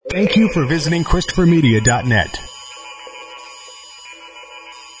Thank you for visiting ChristopherMedia.net.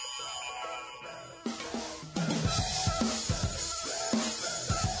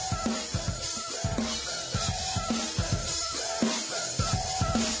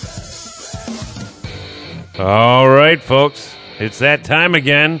 All right, folks, it's that time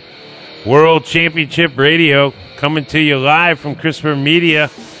again. World Championship Radio coming to you live from Christopher Media.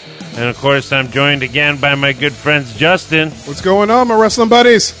 And, of course, I'm joined again by my good friends Justin. What's going on, my wrestling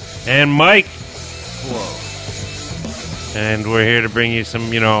buddies? And Mike. Whoa. And we're here to bring you some,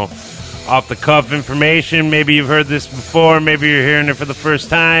 off-the-cuff information. Maybe you've heard this before. Maybe you're hearing it for the first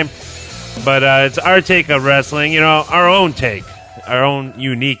time. But it's our take of wrestling, our own take, our own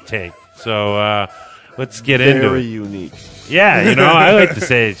unique take. So, let's get into it. Very unique. Yeah, I like to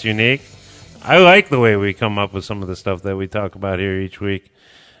say it's unique. I like the way we come up with some of the stuff that we talk about here each week.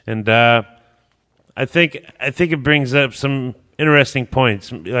 And I think it brings up some interesting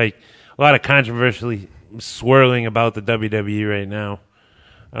points, like a lot of controversially swirling about the WWE right now.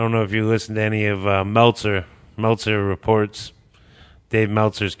 I don't know if you listened to any of Meltzer reports. Dave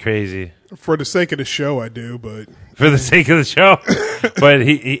Meltzer's crazy. For the sake of the show, I do, but... For the sake of the show. But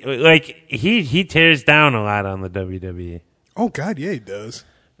he tears down a lot on the WWE. Oh, God, yeah, he does.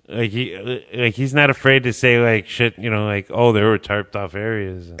 He's not afraid to say, shit, there were tarped off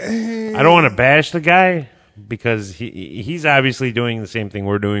areas. I don't want to bash the guy because he's obviously doing the same thing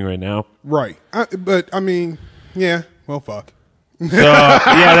we're doing right now. Right. But, yeah, well, fuck. So,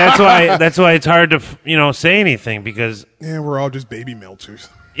 yeah, that's why it's hard to, say anything because... Yeah, we're all just baby Meltzers.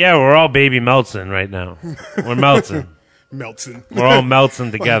 Yeah, we're all baby Meltzing right now. We're Meltzing. Meltzing. We're all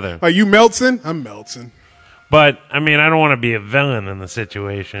Meltzing together. Are you Meltzing? I'm Meltzing. But, I don't want to be a villain in the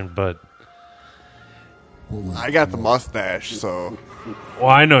situation, but... I got the mustache, so... Well,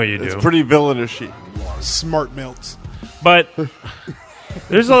 I know you do. It's pretty villainish. Smart melts. But...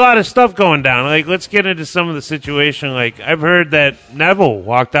 There's a lot of stuff going down. Let's get into some of the situation. I've heard that Neville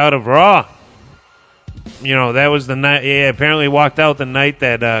walked out of Raw. That was the night. Yeah, apparently walked out the night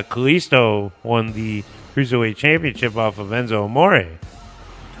that Kalisto won the Cruiserweight Championship off of Enzo Amore.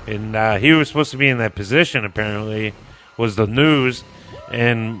 And he was supposed to be in that position, apparently, was the news.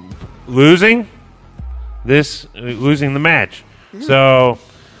 And losing the match. So...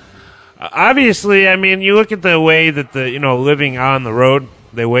 Obviously, you look at the way that living on the road,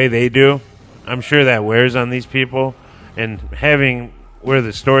 the way they do, I'm sure that wears on these people. And having where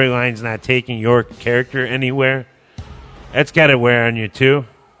the storyline's not taking your character anywhere, that's got to wear on you too.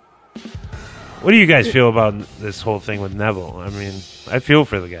 What do you guys feel about this whole thing with Neville? I feel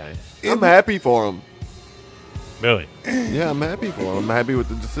for the guy. I'm happy for him. Really? Yeah, I'm happy for him. I'm happy with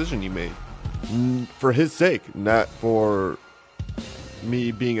the decision he made. For his sake, not for...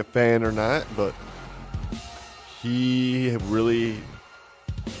 me being a fan or not, but he really,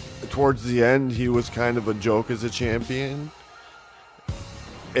 towards the end, he was kind of a joke as a champion,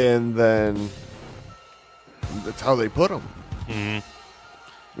 and then that's how they put him.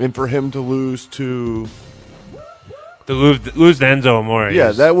 Mm-hmm. And for him to lose to Enzo Amore,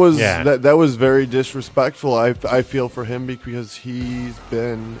 that was very disrespectful. I feel for him because he's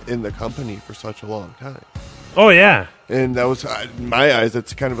been in the company for such a long time. Oh, yeah. And that was, in my eyes,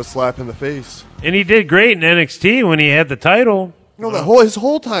 that's kind of a slap in the face. And he did great in NXT when he had the title. No, his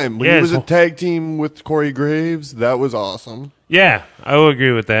whole time. When he was a tag team with Corey Graves, that was awesome. Yeah, I will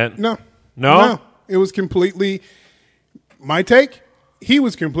agree with that. No. No? It was completely, my take, he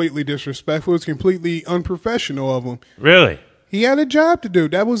was completely disrespectful. It was completely unprofessional of him. Really? He had a job to do.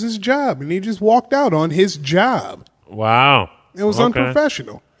 That was his job. And he just walked out on his job. Wow. It was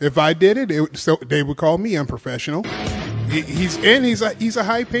unprofessional. If I did it, so they would call me unprofessional. He's a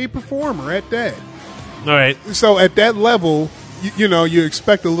high paid performer at that. All right. So at that level, you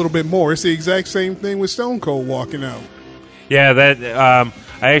expect a little bit more. It's the exact same thing with Stone Cold walking out. Yeah, that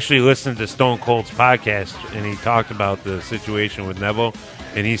I actually listened to Stone Cold's podcast, and he talked about the situation with Neville,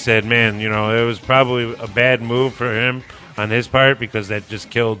 and he said, "Man, it was probably a bad move for him on his part because that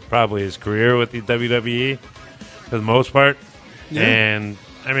just killed probably his career with the WWE for the most part." Yeah.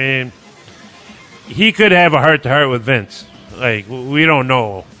 And he could have a heart-to-heart with Vince. We don't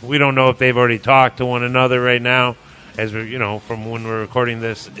know. We don't know if they've already talked to one another right now. As we, from when we're recording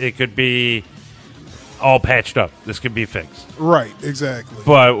this, it could be all patched up. This could be fixed. Right, exactly.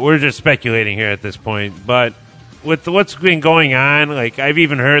 But we're just speculating here at this point. But with what's been going on, I've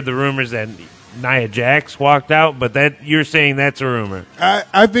even heard the rumors that Nia Jax walked out, but that you're saying that's a rumor.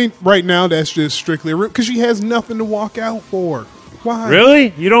 I think right now that's just strictly a rumor because she has nothing to walk out for. Why?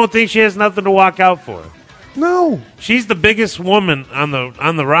 Really? You don't think she has nothing to walk out for? No. She's the biggest woman on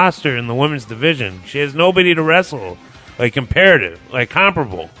the roster in the women's division. She has nobody to wrestle,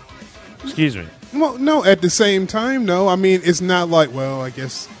 comparable. Excuse me. Well, no, at the same time, no. I mean, it's not like, well, I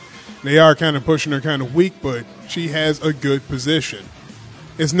guess they are kind of pushing her kind of weak, but she has a good position.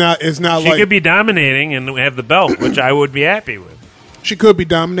 It's not She like could be dominating and have the belt, which I would be happy with. she could be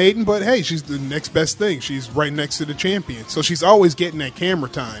dominating, but hey, she's the next best thing. She's right next to the champion. So she's always getting that camera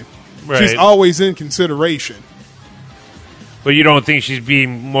time. Right. She's always in consideration. But you don't think she's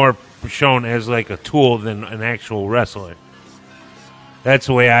being more shown as like a tool than an actual wrestler? That's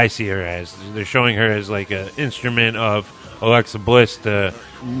the way I see her as. They're showing her as like an instrument of Alexa Bliss to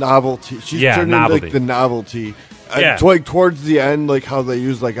Novelty. She's Yeah, turned novelty. into like the novelty. Yeah. It's like towards the end, like how they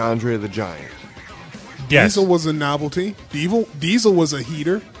use like Andre the Giant. yes. Diesel was a novelty. Diesel was a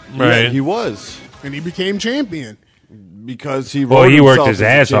heater, Right. Yeah, he was and he became champion. because he. Well, wrote he worked himself his as a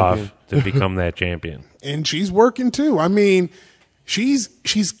ass champion. off to become that champion. And she's working too. I mean, she's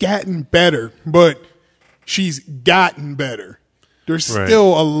gotten better, but she's gotten better. There's Right.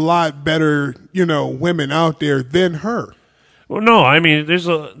 still a lot better, women out there than her. Well, no, I mean, there's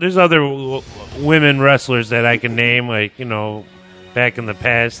other women wrestlers that I can name, like back in the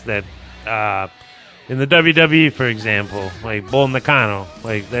past that in the WWE, for example, like Bull Nakano,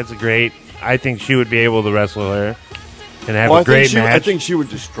 like that's a great. I think she would be able to wrestle her and have a great match. I think she would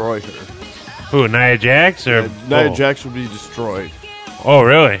destroy her. Who, Nia Jax or Nia Bull? Jax would be destroyed. Oh,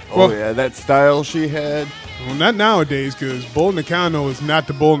 really? Oh Well- yeah, that style she had. Well, not nowadays, because Bull Nakano is not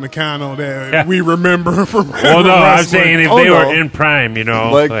the Bull Nakano that Yeah. we remember from. Well, no, I'm saying if Oh, they no. were in prime,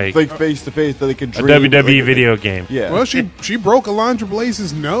 like face to face that they could a dream. WWE like, video game. Yeah. Well, she broke Alundra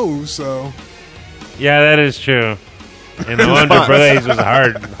Blaze's nose, so Yeah, that is true. And Alundra Blaze was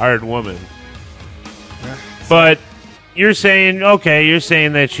a hard woman. But you're saying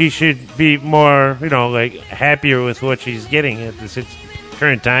that she should be more, like happier with what she's getting at this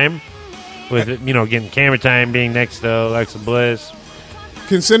current time, with getting camera time, being next to Alexa Bliss.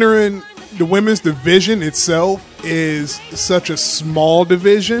 considering the women's division itself is such a small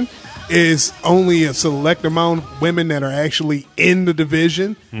division, is only a select amount of women that are actually in the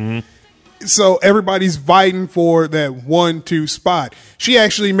division. So everybody's fighting for that 1-2 spot. She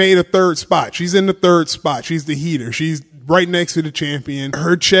actually made a third spot. She's in the third spot. She's the heater. She's right next to the champion.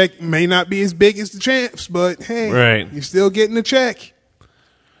 Her check may not be as big as the champ's, but hey, Right. you're still getting a check.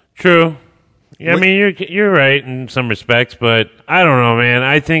 True. Yeah, I What- mean, you're right in some respects, but I don't know, man.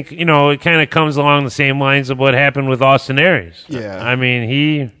 I think, it kind of comes along the same lines of what happened with Austin Aries. Yeah. I mean,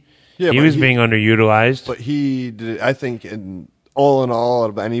 he Yeah, he but was being underutilized. But he did it, I think, in all, out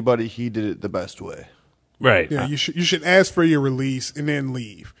of anybody, he did it the best way. Right. Yeah, you should ask for your release and then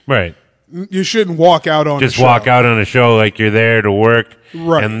leave. Right. You shouldn't walk out on Just the show. walk out on a show like you're there to work,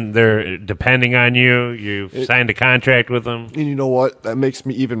 Right. and they're depending on you. You've signed a contract with them. And you know what? That makes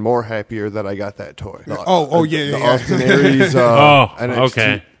me even more happier that I got that toy. The yeah. Austin Aries. Oh, NXT.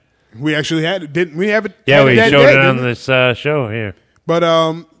 okay. We actually had it, didn't we? Have it? Yeah, had we that showed day, it on didn't we? this show here. But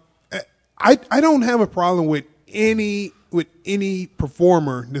I don't have a problem with any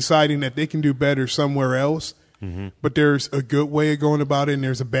performer deciding that they can do better somewhere else. But there's a good way of going about it, and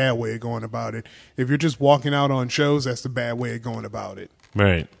there's a bad way of going about it. If you're just walking out on shows, that's the bad way of going about it.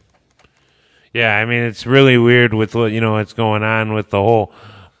 Right. Yeah, I mean, it's really weird with what's going on with the whole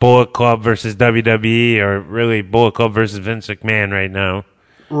Bullet Club versus WWE, or really Bullet Club versus Vince McMahon right now,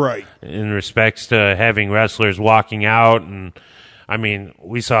 Right. in respects to having wrestlers walking out. And I mean,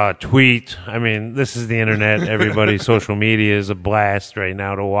 we saw a tweet. I mean, this is the internet. Everybody's social media is a blast right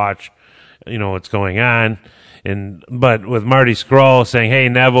now to watch, what's going on. But with Marty Scurll saying, "Hey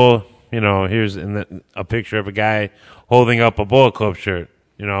Neville, here's a picture of a guy holding up a Bullet Club shirt."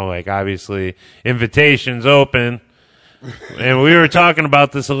 Obviously, invitations open. And we were talking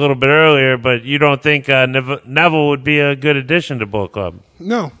about this a little bit earlier, but you don't think Neville would be a good addition to Bullet Club?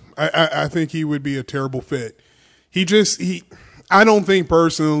 No, I think he would be a terrible fit. I don't think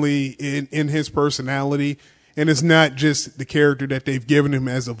personally in his personality, and it's not just the character that they've given him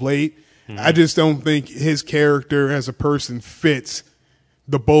as of late. I just don't think his character as a person fits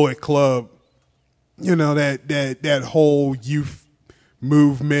the Bullet Club. That whole youth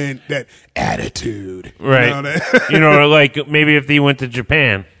movement, that attitude. Right. Like maybe if he went to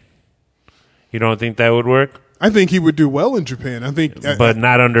Japan, you don't think that would work? I think he would do well in Japan. I think, But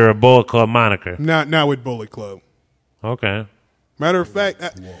not under a Bullet Club moniker. not with Bullet Club. Okay. Matter of fact,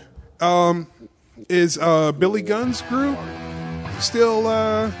 is Billy Gunn's group still?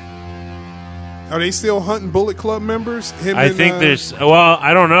 Are they still hunting Bullet Club members? I think there's. Well,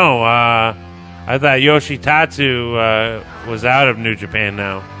 I don't know. I thought Yoshitatsu was out of New Japan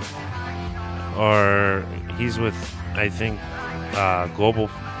now, or he's with. I think not Global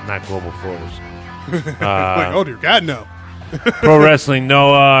Force. oh dear God, no. Pro Wrestling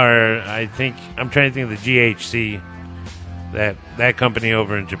Noah, or I'm trying to think of the GHC, that company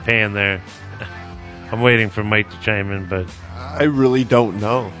over in Japan there. I'm waiting for Mike to chime in, but I really don't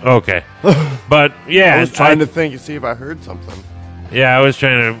know. okay. But yeah, I was trying to think and see if I heard something. Yeah, I was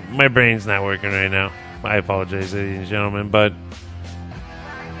trying to. My brain's not working right now. I apologize, ladies and gentlemen, but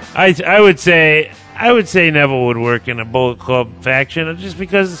I would say Neville would work in a Bullet Club faction just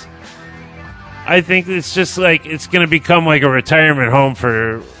because I think it's just like it's going to become like a retirement home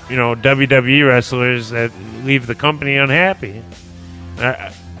for WWE wrestlers that leave the company unhappy.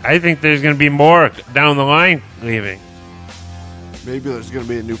 I think there's going to be more down the line leaving, Maybe there's going to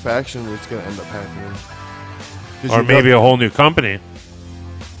be a new faction that's going to end up happening. or maybe a whole new company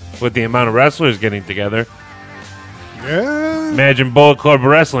with the amount of wrestlers getting together. Yeah. Imagine Bullet Club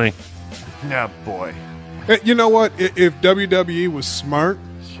Wrestling. Yeah, boy. You know what? If WWE was smart,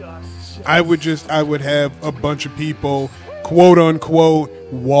 I would have a bunch of people, quote unquote,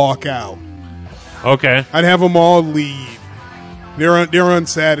 walk out. Okay. I'd have them all leave. They're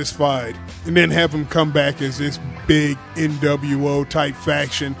unsatisfied, and then have them come back as this big NWO type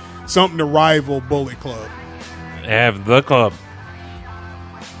faction, something to rival Bullet Club. Have the club.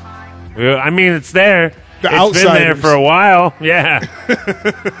 I mean, it's there. The It's outsiders. been there for a while. Yeah.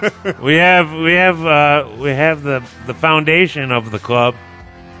 we have the foundation of the club.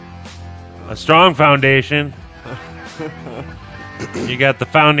 A strong foundation. You got the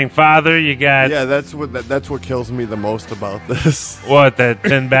founding father. You got Yeah, that's what kills me the most about this. what? That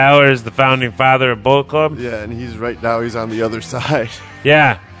Finn Balor is the founding father of Bullet Club. Yeah, and he's on the other side.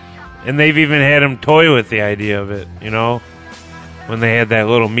 Yeah, and they've even had him toy with the idea of it. When they had that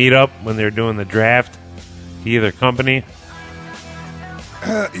little meetup when they were doing the draft to either company.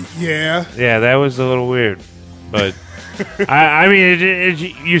 Yeah. Yeah, that was a little weird, but I mean,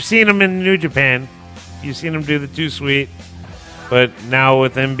 you've seen him in New Japan. You've seen him do the Too Sweet, but now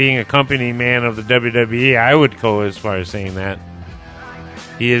with him being a company man of the WWE, I would go as far as saying that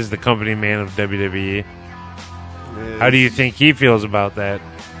he is the company man of WWE. How do you think he feels about that?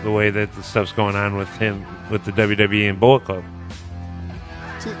 The way that the stuff's going on with him with the WWE and Bullet Club.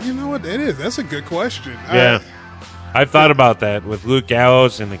 So, you know what? That's a good question. Yeah, I've thought about that with Luke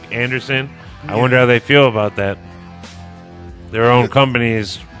Gallows and Anderson. I wonder how they feel about that. Their own company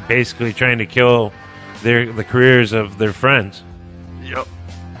is basically trying to kill the careers of their friends. Yep.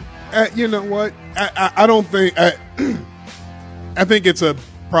 You know what? I don't think. I think it's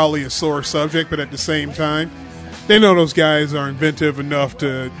probably a sore subject, but at the same time, they know those guys are inventive enough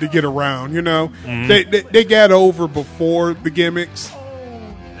to get around. Mm-hmm. They got over before the gimmicks,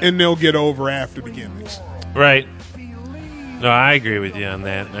 and they'll get over after the gimmicks. Right. No, I agree with you on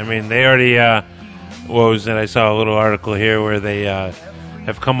that. I mean, they already. What was it? I saw a little article here where they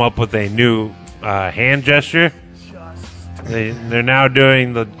have come up with a new hand gesture. They're now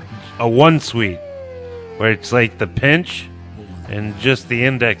doing a one sweep, where it's like the pinch and just the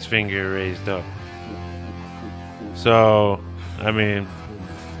index finger raised up. So, I mean,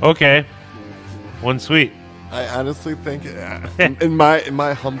 okay, one sweep. I honestly think, in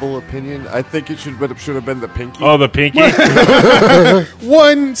my humble opinion, I think it should have been the pinky. Oh, the pinky.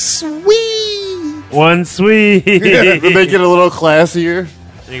 One sweet. One sweep. To make it a little classier.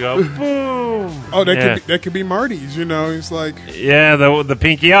 You go boom. Oh, Yeah. that could be Marty's. It's like, Yeah, the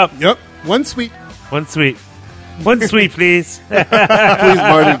pinky up. yep, one sweet. One sweep. One sweep, please. Please,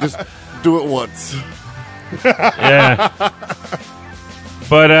 Marty, just do it once. Yeah.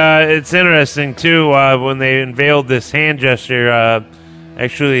 But it's interesting, too, when they unveiled this hand gesture,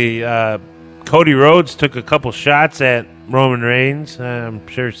 actually, Cody Rhodes took a couple shots at Roman Reigns. I'm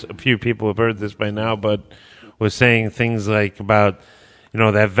sure a few people have heard this by now, but was saying things like about,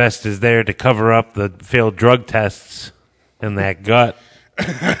 that vest is there to cover up the failed drug tests in that gut.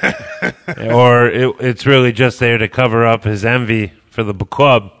 Or it's really just there to cover up his envy for the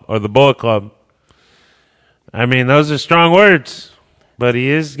club or the Bullet Club. I mean, those are strong words. But he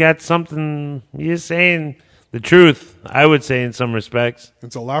has got something. He is saying the truth, I would say, in some respects.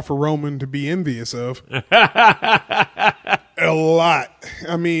 It's a lot for Roman to be envious of. A lot.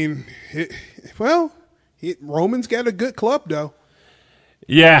 I mean, Roman's got a good club, though.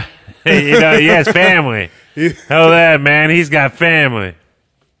 Yeah. He has family. Hell that, man. He's got family.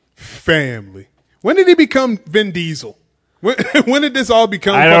 Family. When did he become Vin Diesel? When did this all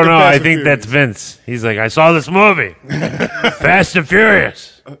become? I don't fucking know. Fast I and think Furious? that's Vince. He's like, I saw this movie. Fast and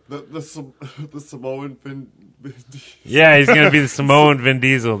Furious. The Samoan Vin. Yeah, he's going to be the Samoan Vin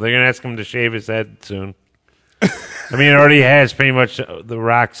Diesel. They're going to ask him to shave his head soon. I mean, it already has pretty much the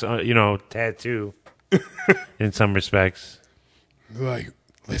Rock's, tattoo in some respects. Like,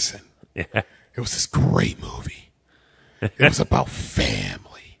 listen, Yeah. it was this great movie. It was about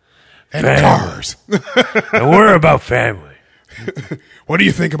family and cars. And we're about family. What do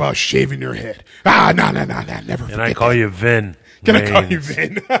you think about shaving your head? No, never. And I call you Vin. Can I call you Raines.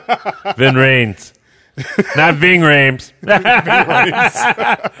 Vin? Vin Raines. Not Ving Rames.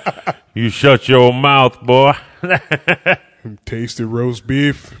 You shut your mouth, boy. Tasted roast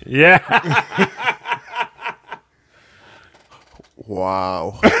beef. Yeah.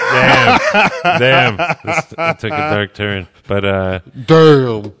 Wow. Damn. It took a dark turn. But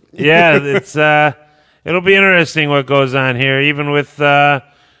Damn. yeah, it's it'll be interesting what goes on here. Even with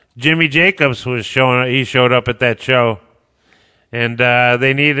Jimmy Jacobs he showed up at that show, and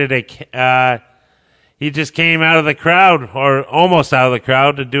they needed he just came out of the crowd, or almost out of the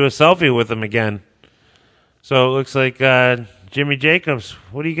crowd, to do a selfie with him again. So it looks like Jimmy Jacobs.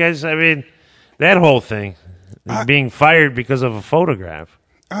 What do you guys? I mean, that whole thing being fired because of a photograph.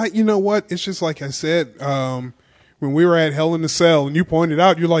 You know what? It's just like I said. When we were at Hell in the Cell, and you pointed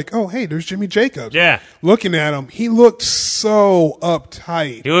out, you're like, "Oh, hey, there's Jimmy Jacobs." Yeah. Looking at him, he looked so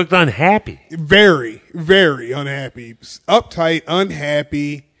uptight. He looked unhappy. Very, very unhappy. Uptight,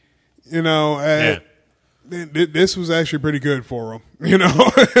 unhappy. You know, this was actually pretty good for him. You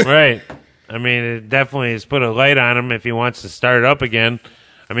know, Right. I mean, it definitely has put a light on him if he wants to start up again.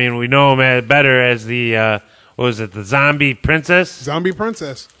 I mean, we know him better as the, what was it, the Zombie Princess? Zombie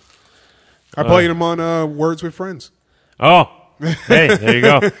Princess. I played him on Words with Friends. Oh, hey, there you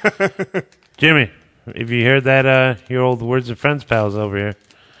go. Jimmy, if you heard that, your old Words with Friends pals over here,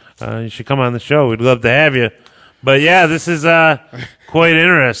 you should come on the show. We'd love to have you. But yeah, this is quite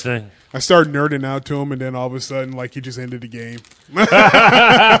interesting. I started nerding out to him, and then all of a sudden, like, he just ended the game.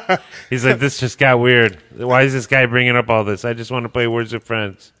 He's like, this just got weird. Why is this guy bringing up all this? I just want to play Words with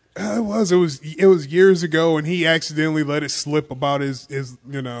Friends. It was years ago, and he accidentally let it slip about his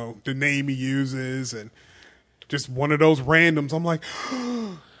you know, the name he uses, and just one of those randoms. I'm like,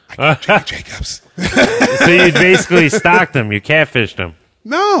 I got Jimmy Jacobs. So you basically stalked him. You catfished him.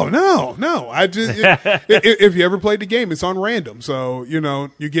 No. I just if you ever played the game, it's on random. So you know,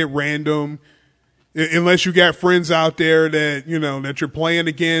 you get random. Unless you got friends out there that you know that you're playing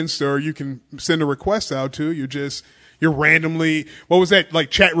against, or you can send a request out to. You're randomly. What was that, like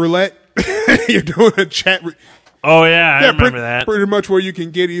chat roulette? You're doing a chat. Oh yeah, I remember that. Pretty much where you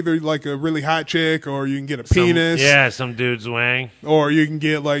can get either like a really hot chick, or you can get a penis. Yeah, some dude's wang. Or you can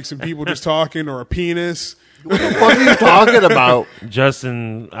get like some people just talking, or a penis. What the fuck are you talking about?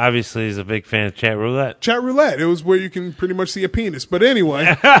 Justin obviously is a big fan of chat roulette. Chat roulette. It was where you can pretty much see a penis. But anyway,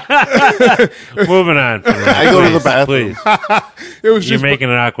 Moving on. I go to the bathroom. Please. it was You're just. making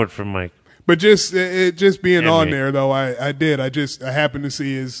it awkward for Mike. But just being on me. there though, I happened to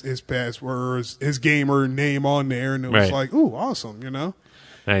see his password, his gamer name on there, and it was Right. like, ooh, awesome, you know.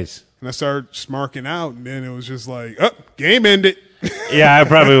 Nice. And I started smarking out, and then it was just like, oh, game ended. Yeah, I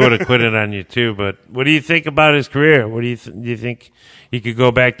probably would have quit it on you too. But what do you think about his career? What do you do? You think he could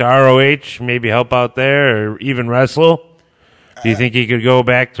go back to ROH, maybe help out there, or even wrestle? Do you think he could go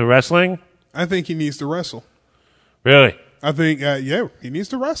back to wrestling? I think he needs to wrestle. Really? I think, he needs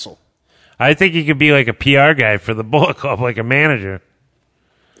to wrestle. I think he could be like a PR guy for the Bullet Club, like a manager.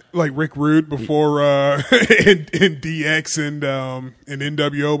 Like Rick Rude before in DX and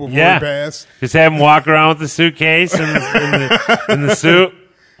NWO before he passed. Just have him walk around with the suitcase and in the suit.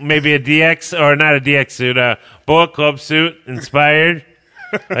 Maybe a DX, or not a DX suit, a Bullet Club suit inspired.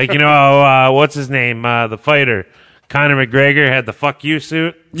 Like, you know, what's his name? The fighter. Conor McGregor had the fuck you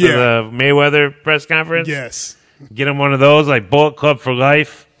suit for the Mayweather press conference. Yes. Get him one of those, like Bullet Club for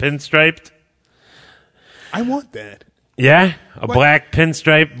life, pinstriped. I want that. Yeah, a black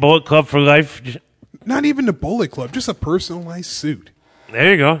pinstripe Bullet Club for life. Not even the Bullet Club, just a personalized suit. There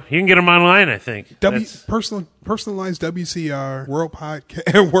you go. You can get them online, I think. Personalized WCR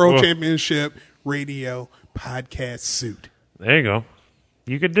World Championship Radio podcast suit. There you go.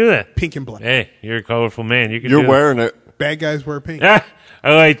 You could do that. Pink and black. Hey, you're a colorful man. You could. You're do wearing it. Bad guys wear pink. Yeah,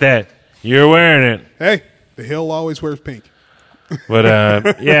 I like that. You're wearing it. Hey, the Hill always wears pink.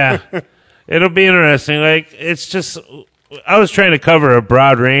 But yeah, it'll be interesting. Like, it's just, I was trying to cover a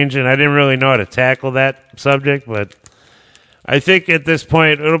broad range, and I didn't really know how to tackle that subject. But I think at this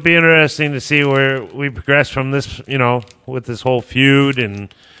point, it'll be interesting to see where we progress from this. You know, with this whole feud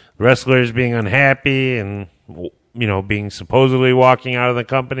and wrestlers being unhappy and, you know, being supposedly walking out of the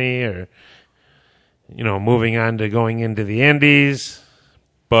company, or, you know, moving on to going into the indies.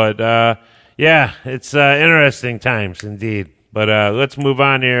 But yeah, it's interesting times indeed. But let's move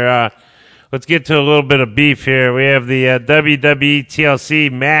on here. Let's get to a little bit of beef here. We have the WWE TLC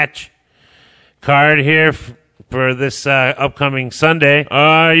match card here for this upcoming Sunday.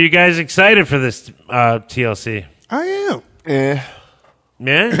 Are you guys excited for this TLC? I am. Yeah?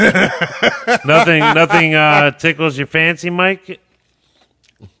 nothing tickles your fancy, Mike?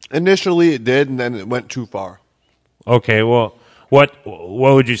 Initially, it did, and then it went too far. Okay, well, what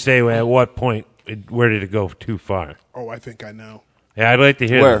would you say at what point? Where did it go too far? Oh, I think I know. Yeah, I'd like to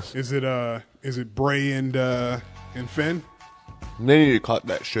hear Where? this. Is it Bray and Finn? They need to cut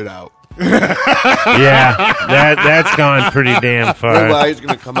that shit out. Yeah, that's gone pretty damn far. Nobody's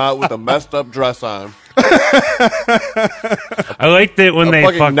going to come out with a messed up dress on. I liked it when A they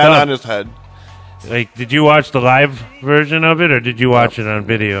fucking fucked net up. on his head. Like, did you watch the live version of it, or did you watch it on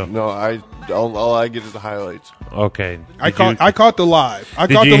video? No, all I get is the highlights. Okay. I caught the live. I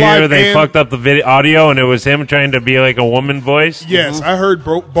Did caught you the live. hear they and- fucked up the video audio, and it was him trying to be like a woman voice? Yes, I heard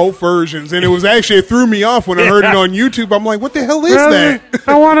both versions, and it was actually it threw me off when I heard it on YouTube. I'm like, what the hell is that?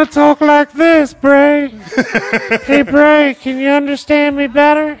 I want to talk like this, Bray. Hey, Bray, can you understand me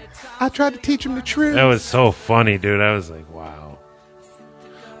better? I tried to teach him the truth. That was so funny, dude. I was like, wow.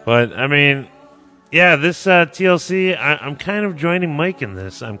 But, I mean, yeah, this TLC, I'm kind of joining Mike in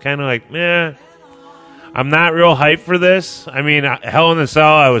this. I'm kind of like, I'm not real hyped for this. I mean, Hell in the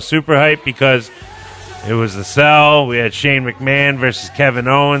Cell, I was super hyped because it was the Cell. We had Shane McMahon versus Kevin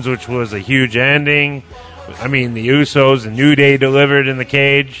Owens, which was a huge ending. I mean, the Usos and New Day delivered in the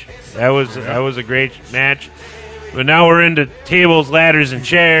cage. That was a great match. But now we're into tables, ladders, and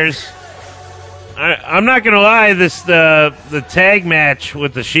chairs. I'm not gonna lie. The tag match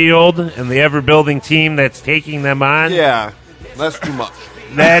with the Shield and the ever-building team that's taking them on. Yeah, that's too much.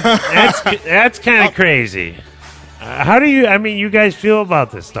 That's kind of crazy. How do you? I mean, you guys feel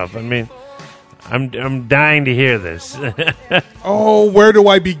about this stuff? I mean, I'm dying to hear this. Oh, where do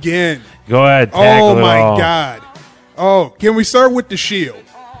I begin? Go ahead. Tackle Oh it my all. God! Oh, can we start with the Shield?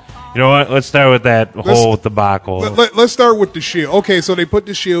 You know what? Let's start with that whole debacle. Let's start with the Shield. Okay, so they put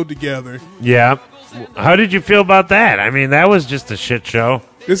the Shield together. Yeah. How did you feel about that? I mean, that was just a shit show.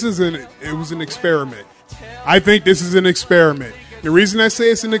 It was an experiment. I think this is an experiment. The reason I say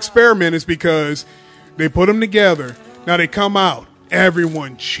it's an experiment is because they put them together. Now they come out.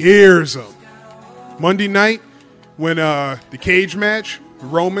 Everyone cheers them. Monday night, when the cage match,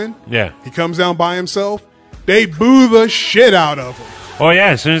 Roman, Yeah. he comes down by himself. They boo the shit out of him. Oh yeah.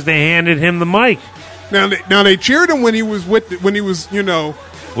 As soon as they handed him the mic Now they cheered him when he was with the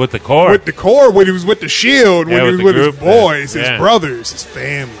core. with the core, when he was with the Shield, Yeah, when he was with with the his group, boys, yeah. his brothers, his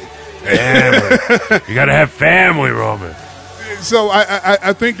family. Family. You gotta have family, Roman. So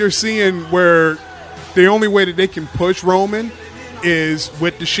I think they're seeing where the only way that they can push Roman is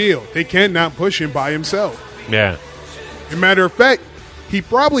with the Shield. They cannot push him by himself. Yeah. As a matter of fact, he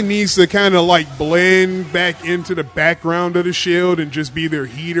probably needs to kind of like blend back into the background of the Shield and just be their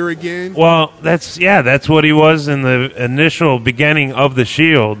heater again. Well, that's what he was in the initial beginning of the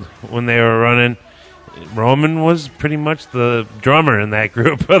Shield when they were running. Roman was pretty much the drummer in that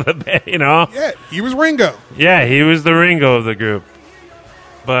group of the band, you know. Yeah, he was Ringo. Yeah, he was the Ringo of the group.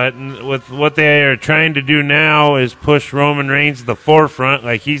 But with what they are trying to do now is push Roman Reigns to the forefront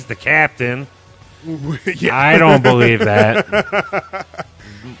like he's the captain. Yeah. I don't believe that.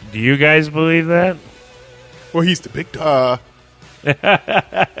 Do you guys believe that? Well, he's the big dog.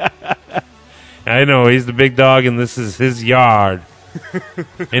 I know, he's the big dog and this is his yard.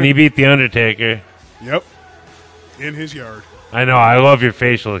 And he beat The Undertaker. Yep, in his yard. I know, I love your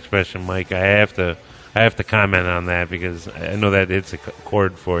facial expression, Mike. I have to comment on that because I know that hits a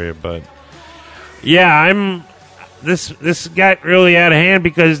chord for you, but yeah, this got really out of hand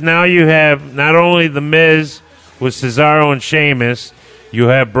because now you have not only The Miz with Cesaro and Sheamus, you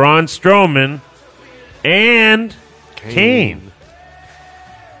have Braun Strowman and Kane.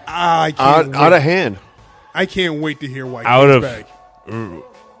 I can't Out wait. of hand. I can't wait to hear why Out he's of- back.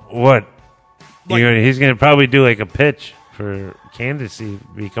 What? Like- He's going to probably do like a pitch for candidacy to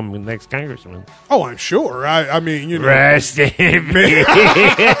become the next congressman. Oh, I'm sure. I mean, you know, Rest in peace.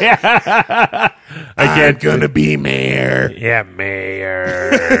 I I'm can't gonna be mayor. Yeah,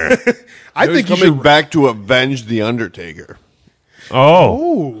 mayor. I He's think you coming should. back to avenge the Undertaker.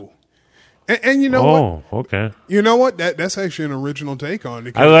 Oh. Oh, and you know what? Oh, okay. You know what? That's actually an original take on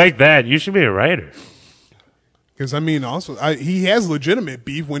it. I like that. You should be a writer. Because I mean, also he has legitimate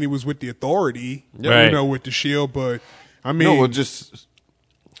beef when he was with the Authority, Right. you know, with the Shield. But I mean, No, well, just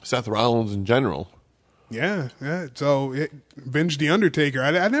Seth Rollins in general. yeah. So avenge the Undertaker.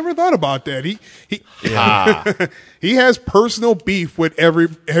 I never thought about that. He he has personal beef with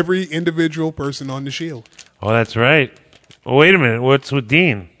every individual person on the Shield. Oh, that's right. Well, wait a minute. What's with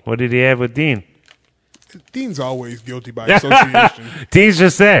Dean? What did he have with Dean? Dean's always guilty by association. Dean's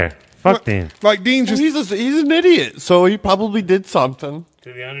just there. Fuck Dean. Like Dean just He's an idiot, so he probably did something.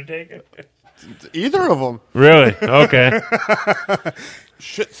 To the Undertaker? Either of them. Really? Okay.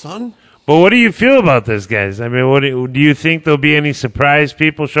 Shit, son. But what do you feel about this, guys? I mean, what do you think there'll be any surprise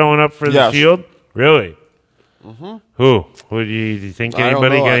people showing up for the Yes. Shield? Really? Mm-hmm. Who? Do you think I don't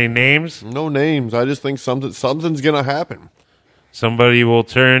anybody know. got any names? No names. I just think something's gonna happen. Somebody will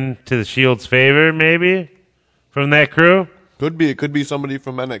turn to the Shield's favor, maybe, from that crew? It could be somebody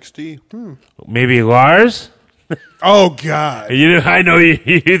from NXT. Maybe Lars? Oh God! I know you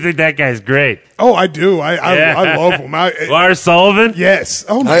think that guy's great. Oh, I do. I love him. Lars Sullivan? Yes.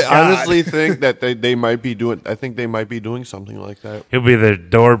 Oh my I God! honestly think that they might be doing. I think they might be doing something like that. He'll be the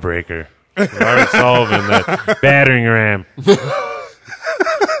door breaker. Lars Sullivan, the battering ram.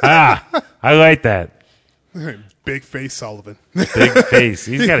 I like that. Big face Sullivan. Big face.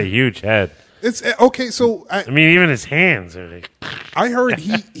 He's got a huge head. It's okay. So I mean, even his hands are like. I heard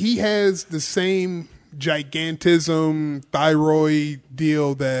he has the same gigantism thyroid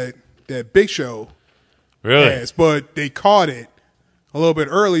deal that Big Show Really? has, but they caught it a little bit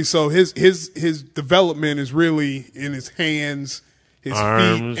early. So his development is really in his hands, his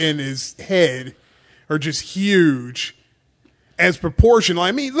Arms. feet, and his head are just huge. As proportional,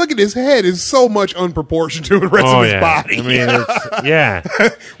 I mean, look at his head; is so much unproportioned to the rest of his body. I mean, it's, yeah.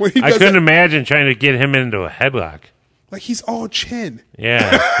 When he I does couldn't that, imagine trying to get him into a headlock. like he's all chin. Yeah,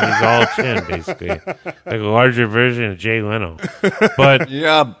 he's all chin, basically. Like a larger version of Jay Leno. But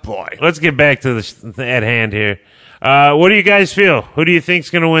Yeah, boy. let's get back to the at hand here. What do you guys feel? Who do you think's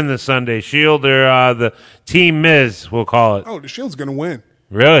going to win this Sunday? Shield or the Team Miz, we'll call it? Oh, the Shield's gonna win.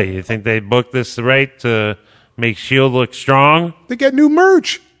 Really? You think they booked this right to make Shield look strong? They got new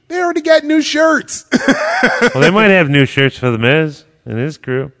merch. They already got new shirts. Well, they might have new shirts for the Miz and his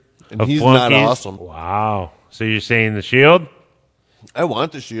crew. And Of he's not flunkies. awesome. Wow. So you're saying the Shield? I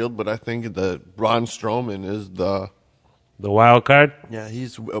want the Shield, but I think that Braun Strowman is the. The wild card? Yeah,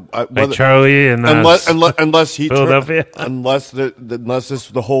 he's Like Charlie and unless he Philadelphia? unless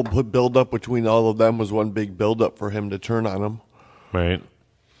the whole build up between all of them was one big build up for him to turn on him, Right.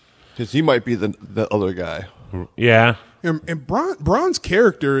 because he might be the other guy. Yeah. And Braun's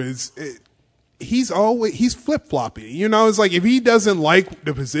character is he's flip floppy. You know, it's like if he doesn't like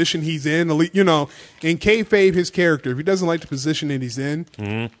the position he's in, you know, in kayfabe, his character, if he doesn't like the position that he's in,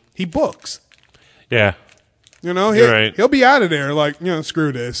 he books. Yeah. You know, You're right. he'll be out of there like, you know,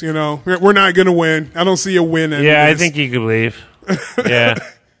 screw this. You know, we're not going to win. I don't see a win. in Yeah, I this. think he could leave. Yeah.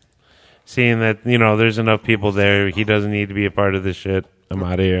 Seeing that, you know, there's enough people there, he doesn't need to be a part of this shit. I'm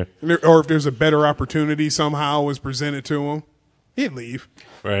out of here. Or if there's a better opportunity somehow was presented to him, he'd leave.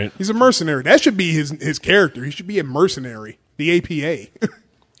 Right. He's a mercenary. That should be his character. He should be a mercenary. The APA.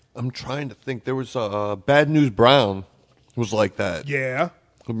 I'm trying to think. There was Bad News Brown was like that. Yeah.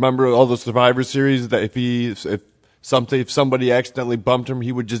 Remember all the Survivor Series that if somebody accidentally bumped him,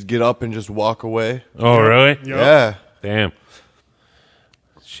 he would just get up and just walk away. Oh, really? Yep. Yeah. Damn.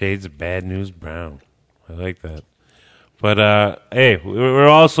 Shades of Bad News Brown. I like that. But hey, we're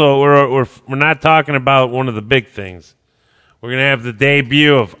also we're not talking about one of the big things. We're gonna have the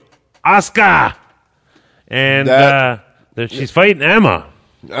debut of Asuka, and she's fighting Emma.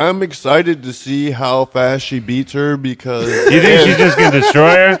 I'm excited to see how fast she beats her because You think she's just gonna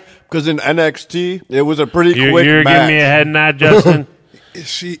destroy her? because in NXT it was a pretty quick You're match. giving me a head nod, Justin.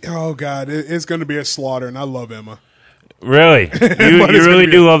 Oh God, it's going to be a slaughter, and I love Emma. Really? You But it's really gonna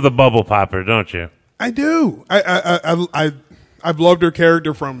be do love the bubble popper, don't you? I do. I've loved her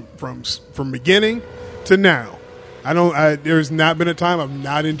character from beginning to now. There's not been a time I've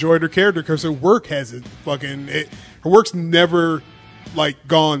not enjoyed her character because her work hasn't her work's never like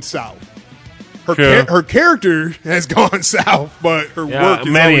gone south. True. Her character has gone south, but her work has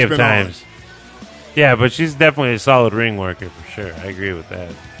many always of been times. Yeah, but she's definitely a solid ring worker for sure. I agree with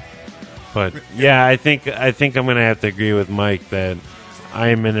that. But yeah, I think I'm going to have to agree with Mike that I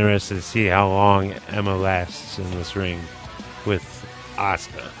am interested to see how long Emma lasts in this ring with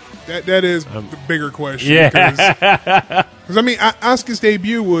Asuka. on. That is the bigger question. Yeah. Because I mean, Asuka's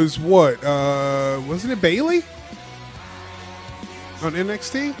debut was what? Wasn't it Bailey on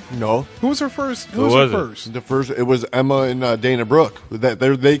NXT? No, Who was her first? Who Who was was her it? first? the first it was Emma and Dana Brooke.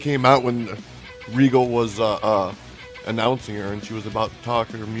 They came out when Regal was announcing her, and she was about to talk.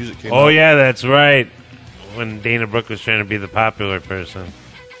 Her music came out. Oh yeah, that's right. When Dana Brooke was trying to be the popular person.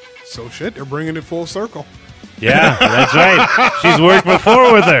 So shit, they're bringing it full circle. Yeah, that's right. She's worked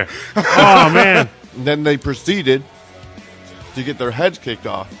before with her. Oh man. And then they proceeded to get their heads kicked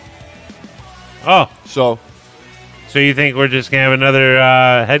off. Oh, So so you think we're just gonna have another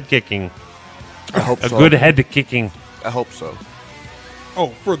head kicking? I hope A so. good head kicking. I hope so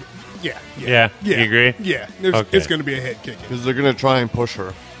Oh, Yeah, you agree? Yeah, Okay. it's going to be a head kicking. because they're gonna try and push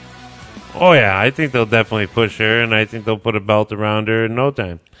her. Oh, yeah, I think they'll definitely push her, and I think they'll put a belt around her in no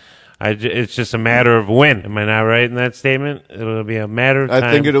time. It's just a matter of when. Am I not right in that statement? It'll be a matter of time.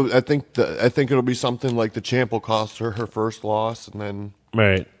 I think it'll be something like the champ will cost her first loss, and then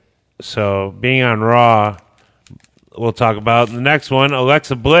Right. So, being on Raw, we'll talk about the next one.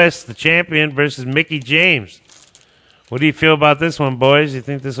 Alexa Bliss, the champion, versus Mickie James. What do you feel about this one, boys? You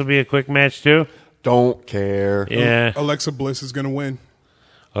think this will be a quick match, too? don't care. Yeah. Alexa Bliss is going to win.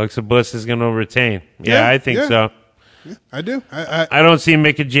 Alexa Bliss is going to retain. Yeah, I think so. Yeah, I do. I don't see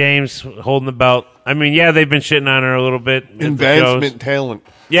Mickie James holding the belt. I mean, yeah, they've been shitting on her a little bit. at the shows. Advancement talent.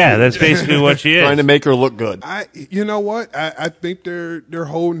 Yeah, that's basically what she is. Trying to make her look good. You know what? I think they're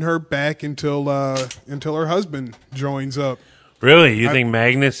holding her back until her husband joins up. Really? You think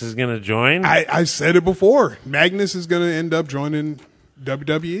Magnus is going to join? I said it before. Magnus is going to end up joining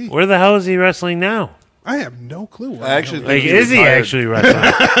WWE. Where the hell is he wrestling now? I have no clue. I actually Like, think is he retired. actually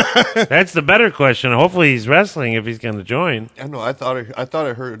wrestling? That's the better question. Hopefully he's wrestling if he's going to join. I know. I thought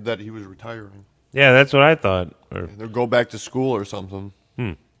I heard that he was retiring. Yeah, that's what I thought. They'll go back to school or something.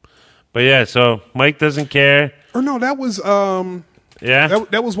 But yeah, so Mike doesn't care. Or no, that was Yeah?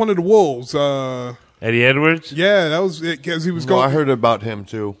 that was one of the wolves. Eddie Edwards? Yeah, that was it because he was No, going. I heard about him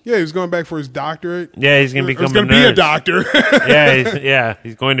too. Yeah, he was going back for his doctorate. Yeah, he's going to He was become going to be a nurse. doctor.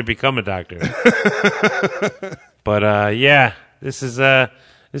 He's going to become a doctor. But yeah, this is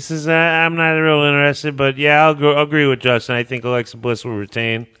I'm not real interested, but yeah, I'll agree with Justin. I think Alexa Bliss will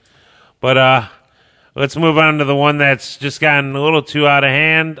retain. But let's move on to the one that's just gotten a little too out of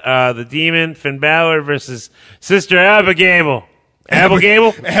hand. The Demon, Finn Balor versus Sister Abigail.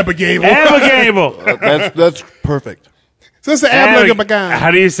 Abigail? Abigail. Abigail. That's perfect. Sister Abigail. How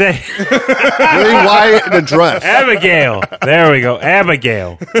do you say? Bray Wyatt in a dress. Abigail. There we go.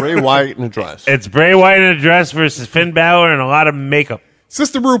 Abigail. Bray Wyatt in a dress. It's Bray Wyatt in a dress versus Finn Balor and a lot of makeup.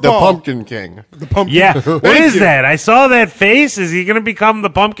 Sister RuPaul. The Pumpkin King. The pumpkin. Yeah. What Thank is you. that? I saw that face. Is he going to become the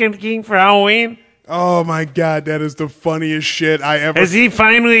Pumpkin King for Halloween? Oh my God, that is the funniest shit I ever. Is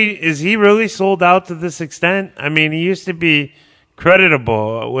he really sold out to this extent? I mean, he used to be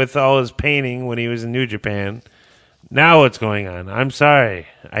creditable with all his painting when he was in New Japan. Now what's going on? I'm sorry.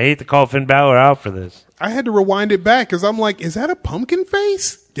 I hate to call Finn Balor out for this. I had to rewind it back because I'm like, is that a pumpkin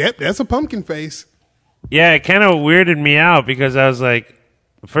face? Yep, that's a pumpkin face. Yeah, it kind of weirded me out because I was like,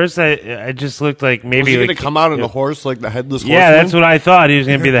 first I just looked like Was maybe he like, going to come out on a horse like the headless horseman? yeah, that's what I thought. He was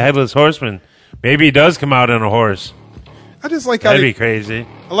going to be the headless horseman. Maybe he does come out on a horse. I just like how That'd be they, crazy.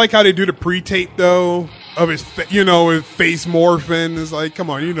 I like how they do the pre-tape though of his, his face morphing. It's like, come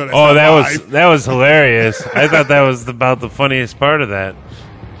on, that's Oh, not that was hilarious. I thought that was about the funniest part of that.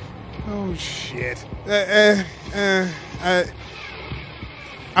 Oh shit. I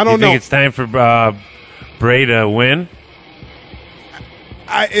You don't know. think it's time for Bray to win?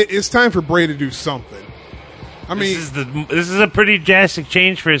 It's time for Bray to do something. I mean, This is a pretty drastic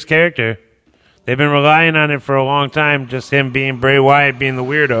change for his character. They've been relying on it for a long time, just him being Bray Wyatt, being the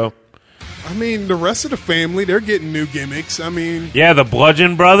weirdo. the rest of the family, they're getting new gimmicks. I mean, Yeah, the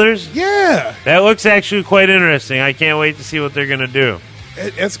Bludgeon Brothers. yeah, That looks actually quite interesting. I can't wait to see what they're going to do.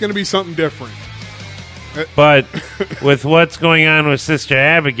 it's going to be something different. But with what's going on with Sister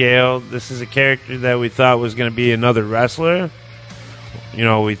Abigail, this is a character that we thought was going to be another wrestler. You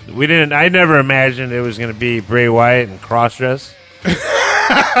know, we didn't. I never imagined it was going to be Bray Wyatt and crossdress.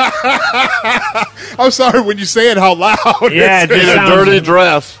 I'm sorry when you say it out loud. Yeah, it In just a sounds- dirty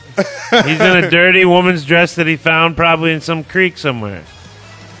dress. He's in a dirty woman's dress that he found probably in some creek somewhere,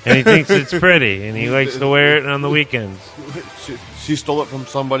 and he thinks it's pretty, and he likes to wear it on the weekends. She stole it from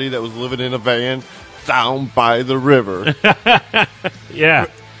somebody that was living in a van down by the river. Yeah,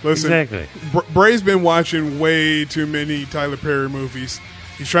 Listen, exactly. Bray's been watching way too many Tyler Perry movies.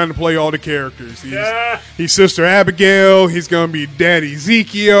 He's trying to play all the characters. He's Sister Abigail. He's going to be Daddy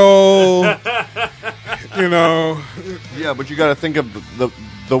Ezekiel. Yeah, but you got to think of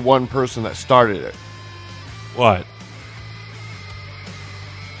the one person that started it. What?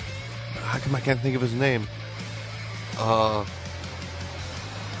 How come I can't think of his name?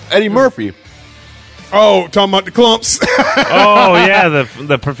 Eddie Murphy. Oh, talking about the clumps. Oh yeah,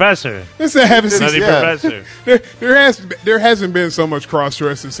 the professor, Listen, I haven't seen. Nutty Yeah. professor. There hasn't been so much cross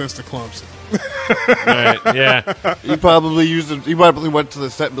dressing since the clumps. Right? Yeah, He probably used it. He probably went to the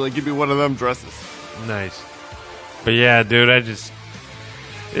set and be like, "Give me one of them dresses." nice. But yeah, dude, this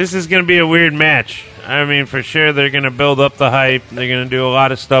is going to be a weird match. I mean, for sure, they're going to build up the hype. They're going to do a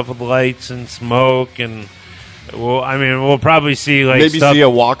lot of stuff with lights and smoke, and we'll probably see like Maybe stuff. see a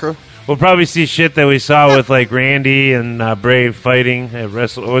Walker. We'll probably see shit that we saw with like Randy and Bray fighting at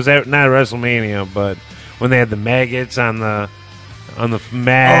was that not WrestleMania, but when they had the maggots on the on the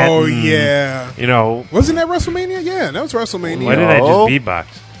mat. Oh, and, yeah. You know, Wasn't that WrestleMania? Yeah, that was WrestleMania. why did I No. just beatbox?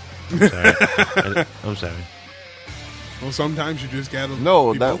 I'm sorry. I'm sorry. Well, sometimes you just gotta.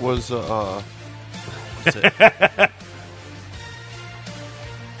 No, be that vocal. was what's it?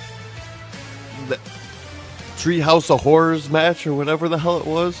 the Treehouse of Horrors match or whatever the hell it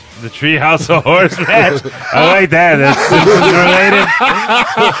was. The Treehouse of Horrors match. I like that. That's Simpsons related.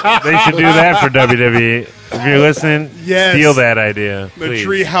 They should do that for WWE. If you're listening, Yes. steal that idea, the please.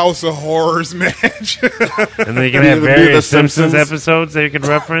 Treehouse of Horrors match. And they can Be have the various Simpsons Simpsons. episodes they can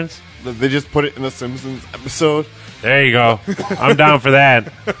reference. They just put it in a Simpsons episode. There you go. I'm down for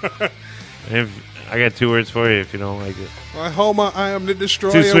that. I got 2 words for you if you don't like it. Homer, I am the Too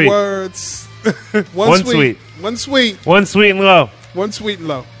destroyer sweet. words. One sweet. One sweet. One sweet and low. One sweet and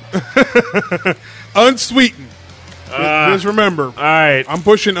low. Unsweetened. Just remember, All right. I'm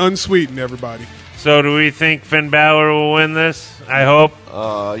pushing unsweetened, everybody. So do we think Finn Balor will win this? I hope.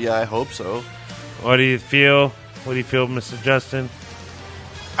 Yeah, I hope so. What do you feel? What do you feel, Mr. Justin?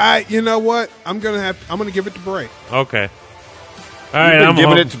 You know what? I'm gonna give it to Bray. Okay. All right. You've I'm been giving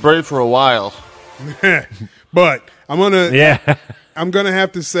home. it to Bray for a while. But I'm gonna Yeah. I'm gonna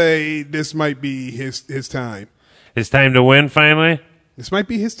have to say this might be his time. It's time to win finally. This might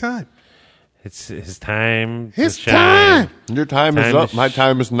be his time. It's his time. His to shine. time. Your time is Time up. to My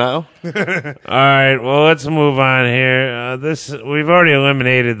time is now. All right. Well, let's move on here. We've already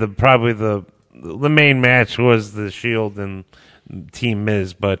eliminated probably the main match was the Shield and Team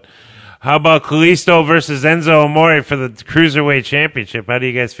Miz, but how about Kalisto versus Enzo Amore for the Cruiserweight Championship? How do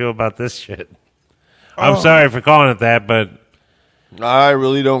you guys feel about this shit? I'm sorry for calling it that, but I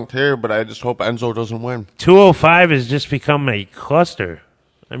really don't care, but I just hope Enzo doesn't win. 205 has just become a cluster.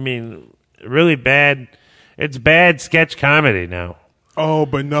 I mean, really bad. It's bad sketch comedy now. Oh,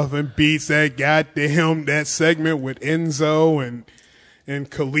 but nothing beats that that segment with Enzo and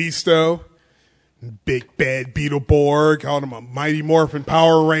Kalisto. Big bad Beetleborg, called him a Mighty Morphin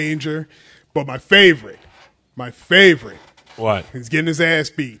Power Ranger. But my favorite What? is getting his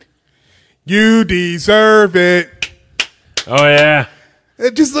ass beat. You deserve it. Oh, yeah.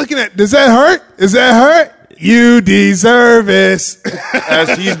 Just looking at, does that hurt? Is that hurt? You deserve it.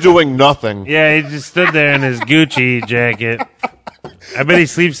 As he's doing nothing. Yeah, he just stood there in his Gucci jacket. I bet he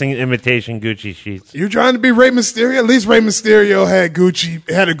sleeps in imitation Gucci sheets. You trying to be Rey Mysterio? At least Rey Mysterio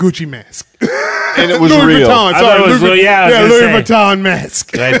had a Gucci mask. And it was Louis real. Vuitton, I sorry, thought it was Louis, Louis- yeah, I was gonna Louis say. Vuitton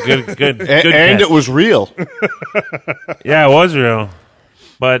mask. Right, good And catch. it was real. Yeah, it was real.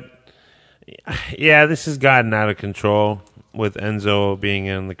 But, yeah, this has gotten out of control with Enzo being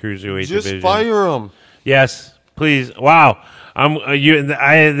in the Cruiserweight Just division. fire him. Yes, please. Wow.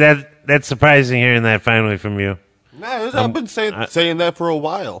 That's surprising hearing that finally from you. Nah, I've been saying that for a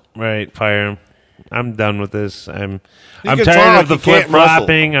while. Right, fire him. I'm done with this. I'm can tired talk, of the he can't flip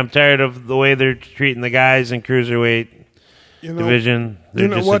flopping. I'm tired of the way they're treating the guys in Cruiserweight division. They're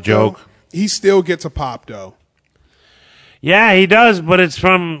just a joke. Though? He still gets a pop, though. Yeah, he does, but it's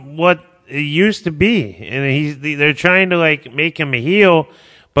from what it used to be, and they're trying to like make him a heel.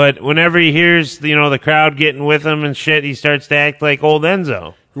 But whenever he hears the crowd getting with him and shit, he starts to act like old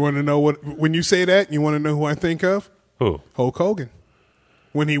Enzo. You want to know when you say that, you want to know who I think of? Who? Hulk Hogan.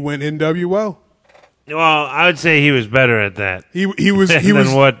 When he went NWO. Well, I would say he was better at that. He was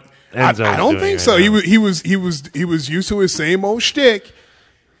than what Enzo. I don't think so. He was used to his same old shtick.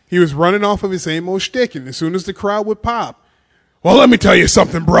 He was running off of his same old shtick, and as soon as the crowd would pop, well, let me tell you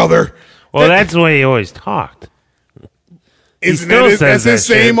something, brother. Well, that's the way he always talked. Isn't still that says that's his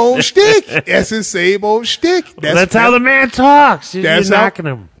that shit. same old shtick? That's his same old shtick. That's how the man talks. You're that's knocking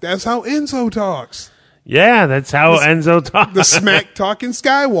how, him. That's how Enzo talks. Yeah, that's how Enzo talks. The smack talking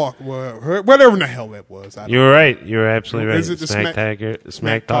Skywalker, whatever the hell that was. You were right. You were absolutely right. Is it the smack talker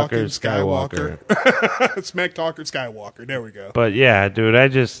Skywalker. Smack talker Skywalker. There we go. But yeah, dude,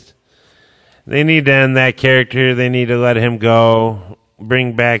 they need to end that character. They need to let him go.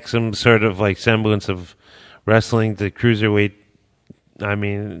 Bring back some sort of like semblance of wrestling to cruiserweight. I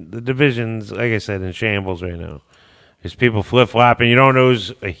mean, the division's, like I said, in shambles right now. There's people flip-flopping. You don't know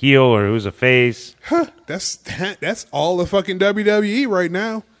who's a heel or who's a face. That's all the fucking WWE right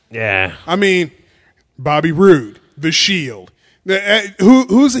now. Yeah. I mean, Bobby Roode, The Shield.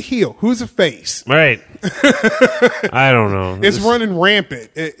 Who's a heel? Who's a face? Right. I don't know. It's running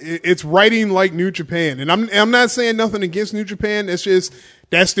rampant. It's writing like New Japan, and I'm not saying nothing against New Japan. It's just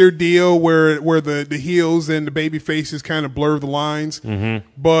that's their deal where the heels and the baby faces kind of blur the lines. Mm-hmm.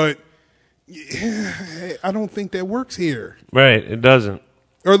 But I don't think that works here. Right. It doesn't.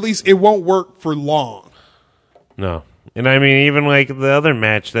 Or at least it won't work for long. No. And I mean, even like the other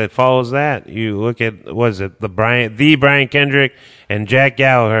match that follows that, you look at, was it the Brian Kendrick and Jack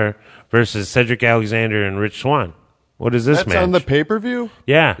Gallagher versus Cedric Alexander and Rich Swann? What is this That's match? on the pay-per-view?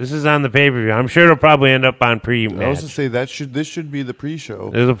 Yeah, this is on the pay-per-view. I'm sure it'll probably end up on pre-match. I was to say this should be the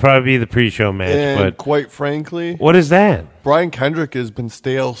pre-show. It'll probably be the pre-show match. And but quite frankly, what is that? Brian Kendrick has been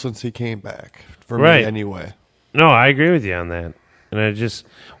stale since he came back. For Right. me, anyway. No, I agree with you on that. And I just,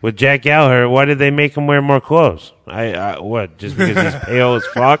 with Jack Gallagher, why did they make him wear more clothes? What? Just because he's pale as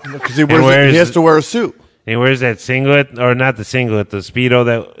fuck? Because he has to wear a suit. He wears that singlet, or not the singlet, the Speedo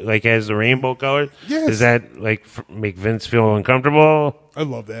that like has the rainbow colors. Yes. Does that like make Vince feel uncomfortable? I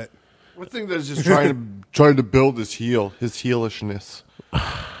love that. I think that's just trying to build his heelishness.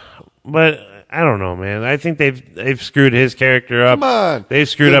 But I don't know, man. I think they've screwed his character up. Come on, They've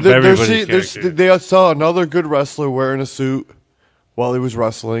screwed up everybody's character. They saw another good wrestler wearing a suit while he was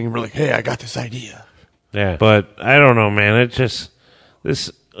wrestling, and we're like, "Hey, I got this idea." Yeah, but I don't know, man. It just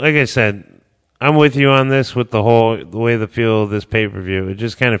this, like I said, I'm with you on this with the way the feel of this pay-per-view. It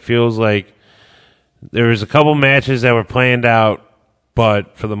just kind of feels like there was a couple matches that were planned out,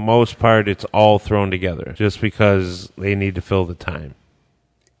 but for the most part, it's all thrown together just because they need to fill the time.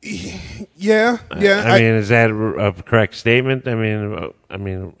 Yeah. I mean, is that a correct statement? I mean,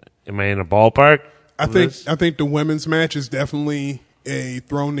 am I in a ballpark? I think the women's match is definitely a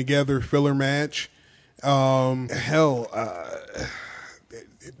thrown together filler match. The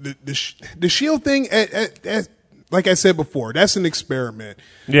Shield thing, like I said before, that's an experiment.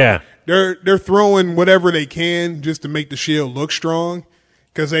 Yeah, They're throwing whatever they can just to make the Shield look strong,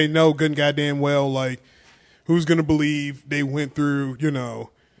 because they know good and goddamn well, like, who's going to believe they went through,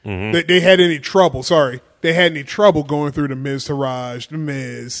 they had any trouble. Sorry, they had any trouble going through the Miz Taraj, the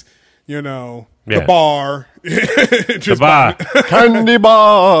Miz, the bar, the bar, Candy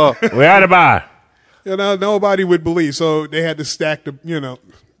bar. we are the bar. Nobody would believe. So they had to stack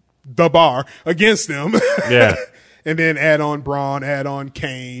the bar against them. Yeah. And then add on Braun, add on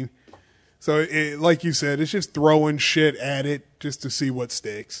Kane. So like you said, it's just throwing shit at it just to see what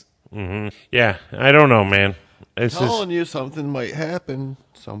sticks. Mm-hmm. Yeah. I don't know, man. It's Telling you something might happen.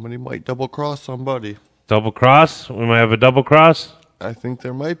 Somebody might double cross somebody. Double cross? We might have a double cross? I think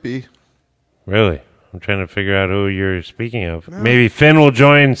there might be. Really? I'm trying to figure out who you're speaking of. No. Maybe Finn will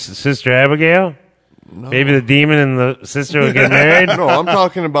join Sister Abigail? No. Maybe the demon and the sister will get married? No, I'm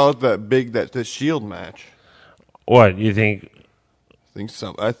talking about the Shield match. What, you think? I think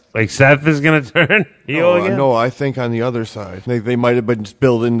so. Like Seth is going to turn heel again? No, I think on the other side. They might have been just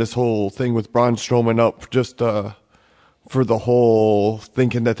building this whole thing with Braun Strowman up just for the whole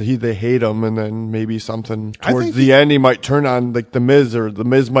thinking that they hate him, and then maybe something towards the end he might turn on like the Miz, or the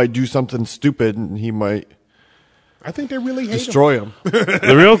Miz might do something stupid and he might I think they really hate destroy him.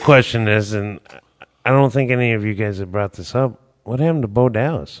 The real question is, and I don't think any of you guys have brought this up, what happened to Bo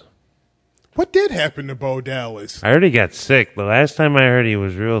Dallas? What did happen to Bo Dallas? I heard he got sick. The last time I heard he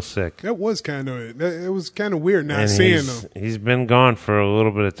was real sick. It was kind of weird not seeing him. He's been gone for a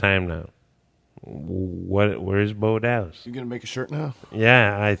little bit of time now. Where's Bo Dallas? You gonna make a shirt now?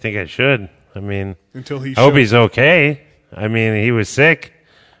 Yeah, I think I should. I mean, I hope he's okay. I mean, he was sick.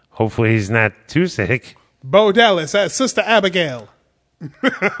 Hopefully he's not too sick. Bo Dallas, Sister Abigail.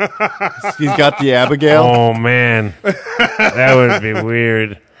 He's got the Abigail. Oh man, that would be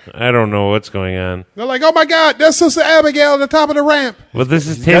weird. I don't know what's going on. They're like, oh my God, that's Sister Abigail at the top of the ramp. Well, this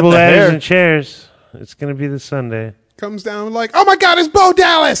is table, ladders, and chairs. It's going to be this Sunday. Comes down like, oh my God, it's Bo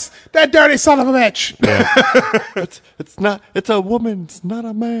Dallas, that dirty son of a bitch. Yeah. It's a woman, it's not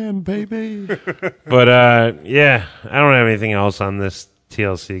a man, baby. But yeah, I don't have anything else on this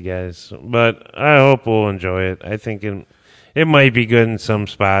TLC, guys. But I hope we'll enjoy it. I think it might be good in some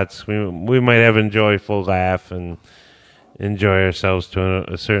spots. We might have a joyful laugh and enjoy ourselves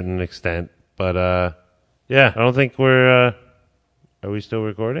to a certain extent. But yeah, I don't think we're. Are we still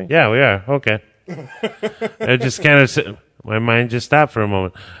recording? Yeah, we are. Okay. I just kind of, my mind just stopped for a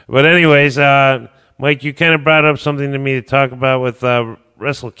moment. But anyways, Mike, you kind of brought up something to me to talk about with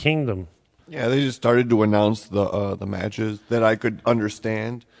Wrestle Kingdom. Yeah, they just started to announce the matches that I could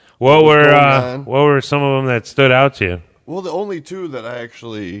understand. What were some of them that stood out to you? Well, the only two that I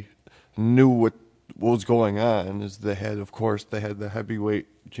actually knew what was going on is they had the heavyweight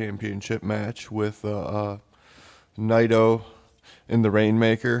championship match with Naito and the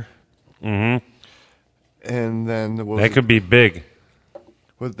Rainmaker. Mm-hmm. And then that could be big.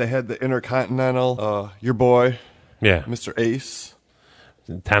 They had the Intercontinental, your boy, yeah, Mr. Ace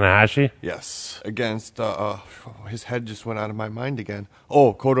Tanahashi. Yes, against his head just went out of my mind again.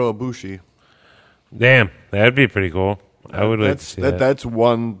 Oh, Kota Ibushi. Damn, that'd be pretty cool. I would like to see that. That's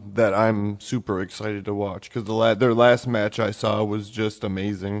one that I'm super excited to watch because their last match I saw was just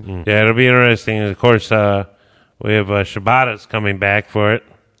amazing. Yeah, it'll be interesting. Of course, we have Shibata's coming back for it.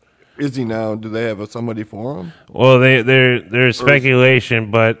 Is he now? Do they have somebody for him? Well, there's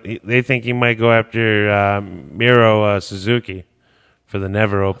speculation, but they think he might go after Miro Suzuki for the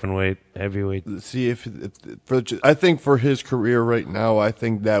never open weight heavyweight. See I think for his career right now, I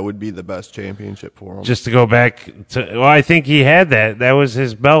think that would be the best championship for him. Just to go back to, well, I think he had that. That was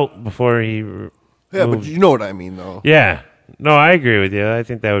his belt before he. Yeah, but you know what I mean, though. Yeah. No, I agree with you. I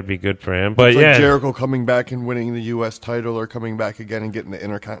think that would be good for him. But it's like Jericho coming back and winning the U.S. title, or coming back again and getting the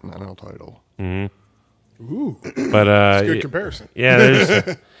Intercontinental title. Mm-hmm. Ooh, but that's a good comparison.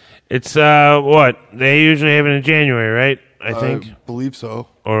 Yeah, it's what they usually have it in January, right? I think. I believe so.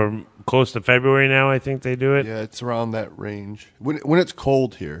 Or close to February now. I think they do it. Yeah, it's around that range when it's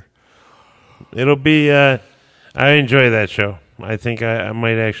cold here. It'll be. I enjoy that show. I think I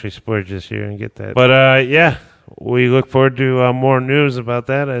might actually splurge this year and get that. But yeah. We look forward to more news about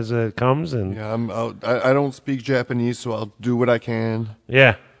that as it comes. And yeah, I don't speak Japanese, so I'll do what I can.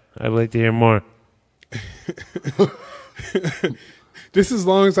 Yeah, I'd like to hear more. Just as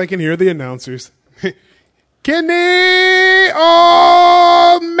long as I can hear the announcers. Kenny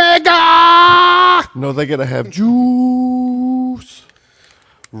Omega! No, they gotta have juice.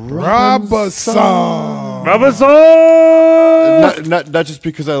 Robinson! Not just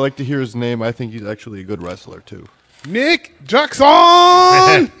because I like to hear his name. I think he's actually a good wrestler too. Nick Jackson!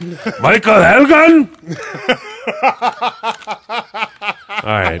 Michael Helgen! All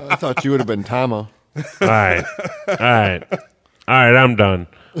right. I thought you would have been Tama. All right. I'm done.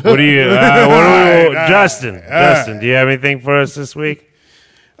 What do you? Justin? Justin, do you have anything for us this week?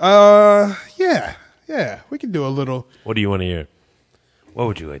 Yeah. We can do a little. What do you want to hear? What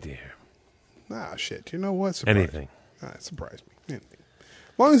would you like to hear? Shit. You know what? Surprise anything. Surprise me. Anything.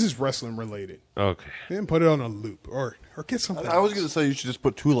 As long as it's wrestling related. Okay. Then put it on a loop or get something. I was going to say you should just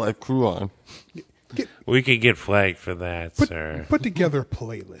put 2 Live Crew on. We could get flagged for that, sir. Put together a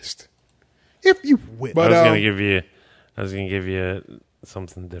playlist, if you will. But I was going to give you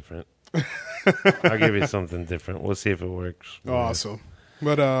something different. I'll give you something different. We'll see if it works. Awesome.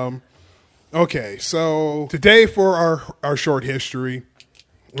 But okay. So today for our short history,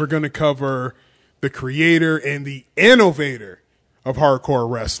 we're going to cover the creator and the innovator of hardcore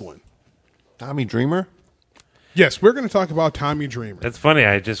wrestling, Tommy Dreamer. Yes, we're going to talk about Tommy Dreamer. That's funny.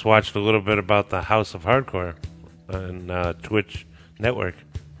 I just watched a little bit about the House of Hardcore on Twitch Network.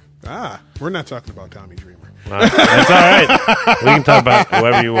 We're not talking about Tommy Dreamer. That's all right. We can talk about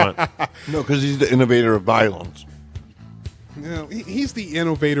whoever you want. No, because he's the innovator of violence. No, he's the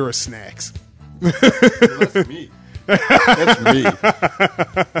innovator of snacks. That's me. That's me.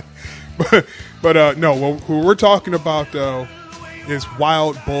 But no, who we're talking about, though, is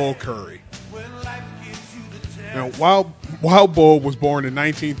Wild Bull Curry. Now, Wild Bull was born in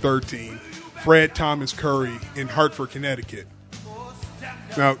 1913, Fred Thomas Curry in Hartford, Connecticut.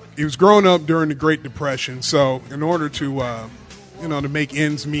 Now, he was growing up during the Great Depression, so in order to, to make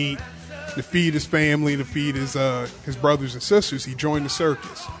ends meet, to feed his family, to feed his brothers and sisters, he joined the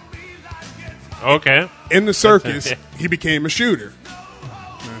circus. Okay. In the circus, he became a shooter.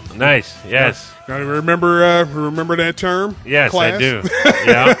 Nice. Yes. Now, remember that term? Yes, class? I do.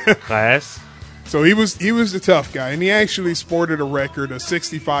 Yeah, class. So he was the tough guy, and he actually sported a record of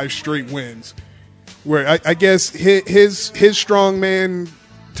 65 straight wins. Where I guess his strongman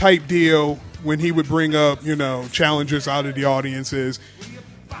type deal when he would bring up challengers out of the audience is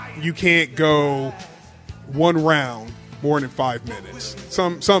you can't go one round more than 5 minutes.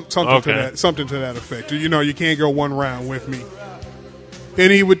 Something to that effect. You can't go one round with me.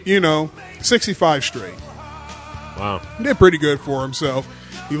 And he would 65 straight. Wow. He did pretty good for himself.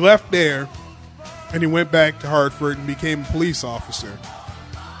 He left there and he went back to Hartford and became a police officer.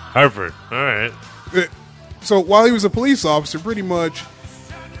 Hartford. All right. So while he was a police officer, pretty much,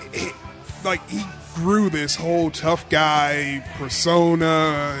 he grew this whole tough guy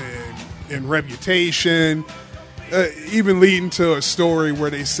persona and reputation, even leading to a story where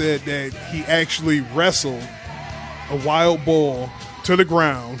they said that he actually wrestled a wild bull to the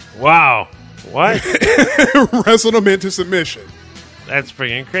ground. Wow. What? Wrestled him into submission. That's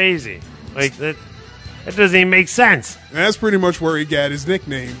freaking crazy. Like, that doesn't even make sense. And that's pretty much where he got his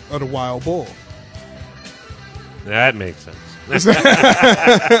nickname of the Wild Bull. That makes sense.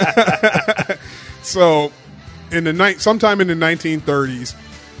 So, sometime in the 1930s,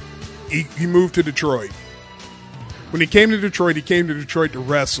 he moved to Detroit. When he came to Detroit to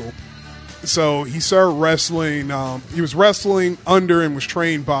wrestle. So he started wrestling. He was wrestling under and was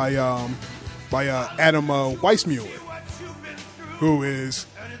trained by Adam Weissmuller. who is,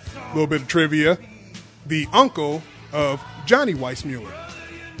 a little bit of trivia, the uncle of Johnny Weissmuller.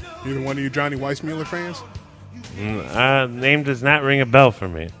 Either one of you Johnny Weissmuller fans? Name does not ring a bell for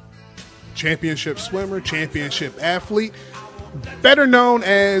me. Championship swimmer, championship athlete, better known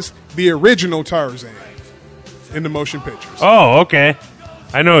as the original Tarzan in the motion pictures. Oh, okay.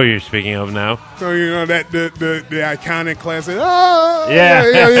 I know who you're speaking of now. So you know that the iconic classic. Oh, Yeah.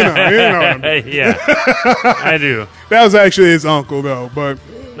 you know what I mean. Yeah, I do. That was actually his uncle, though. But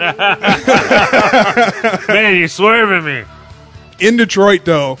Man, you're swerving me. in Detroit,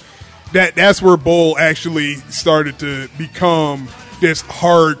 though, that's where Bull actually started to become this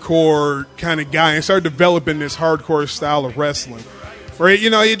hardcore kind of guy and started developing this hardcore style of wrestling. Where,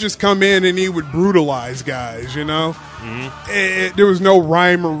 you know, he'd just come in and he would brutalize guys, you know? There was no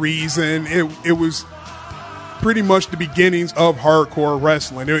rhyme or reason. It was pretty much the beginnings of hardcore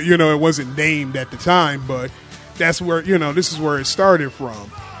wrestling. You know, it wasn't named at the time, but that's where, you know, this is where it started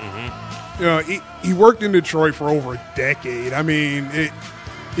from. You know, he worked in Detroit for over a decade. I mean,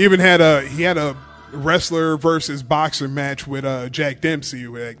 he even had a wrestler versus boxer match with Jack Dempsey.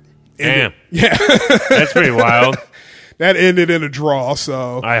 Damn. Yeah. That's pretty wild. That ended in a draw,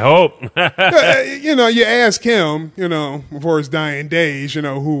 so. I hope. You know, you ask him, you know, before his dying days, you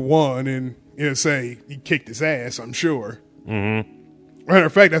know, who won, and he'll say he kicked his ass, I'm sure. Mm-hmm. Matter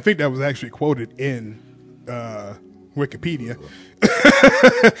of fact, I think that was actually quoted in Wikipedia.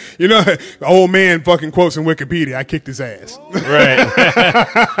 You know, the old man fucking quotes in Wikipedia, I kicked his ass.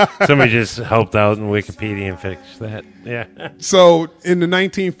 Right. Somebody just helped out in Wikipedia and fixed that. Yeah. So in the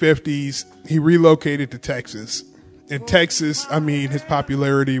 1950s, he relocated to Texas. In Texas, I mean, his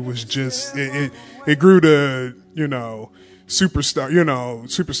popularity was just, it grew to, you know,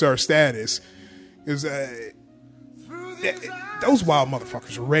 superstar status. Those wild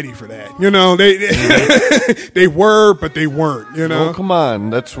motherfuckers were ready for that. You know, they were, but they weren't, you know. Oh, come on.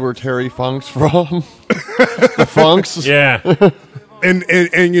 That's where Terry Funk's from. The Funks. Yeah.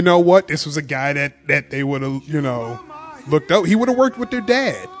 And you know what? This was a guy that they would have, you know, looked up. He would have worked with their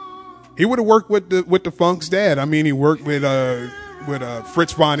dad. He would have worked with the Funk's dad. I mean, he worked with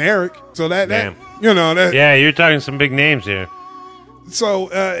Fritz von Erich. So that you know that. Yeah, you're talking some big names here. So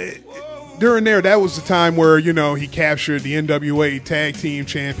during there, that was the time where, you know, he captured the NWA Tag Team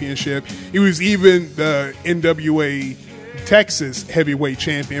Championship. He was even the NWA Texas Heavyweight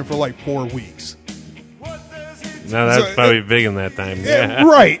Champion for like 4 weeks. No, that's probably big in that time. Yeah.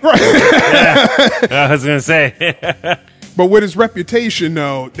 Right. Yeah. I was gonna say. But with his reputation,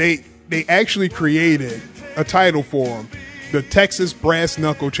 though, they actually created a title for him, the Texas Brass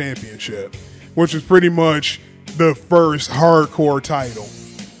Knuckle Championship, which was pretty much the first hardcore title.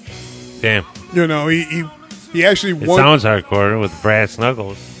 Damn. You know, he actually won. It sounds hardcore with brass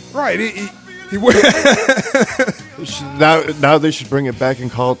knuckles. Right. He won. Now they should bring it back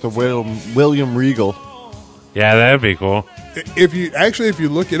and call it the William Regal. Yeah, that'd be cool. If you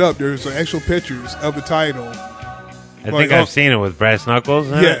look it up, there's actual pictures of the title. I think I've seen it with brass knuckles.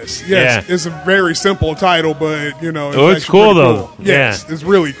 Yes. Yeah. It's a very simple title, but, you know. It's cool, though. Cool. Yes, it's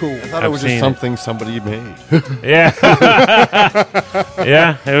really cool. I thought it was just something somebody made. Yeah.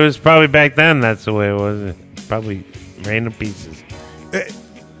 Yeah, it was probably back then. That's the way it was. Probably random pieces.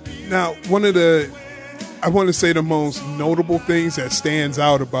 Now, I want to say the most notable things that stands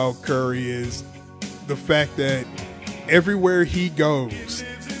out about Curry is the fact that everywhere he goes,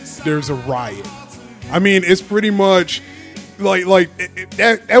 there's a riot. I mean, it's pretty much like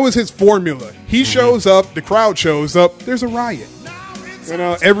that was his formula. He shows up, the crowd shows up, there's a riot. You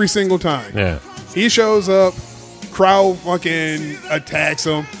know, every single time. Yeah. He shows up, crowd fucking attacks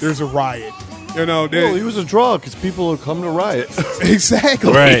him, there's a riot. You know, well, he was a draw because people would come to riot.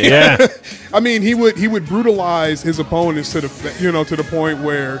 Exactly. Right. Yeah. I mean, he would brutalize his opponents to the point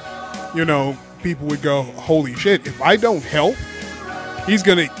where, you know, people would go, "Holy shit! If I don't help, he's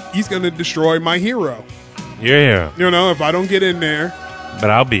gonna destroy my hero." Your hero. You know, if I don't get in there, but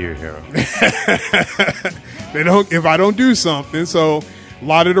I'll be your hero. If I don't do something. So a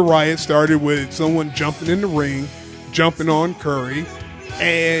lot of the riot started with someone jumping in the ring, jumping on Curry.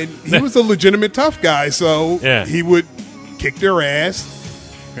 And he was a legitimate tough guy, so he would kick their ass,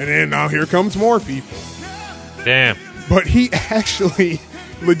 and then now here comes more people. Damn. But he actually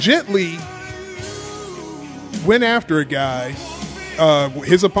legitly went after a guy,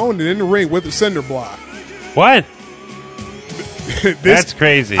 his opponent in the ring with a cinder block. What? That's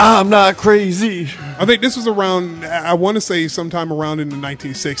crazy. I'm not crazy. I think this was around, I want to say sometime around in the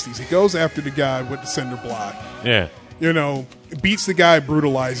 1960s. He goes after the guy with the cinder block. Yeah. You know, beats the guy,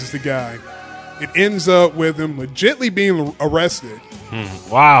 brutalizes the guy. It ends up with him legitly being arrested.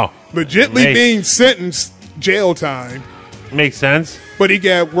 Wow. Legitly being sentenced jail time. Makes sense. but he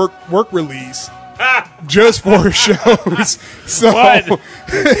got work release just for shows. So, What?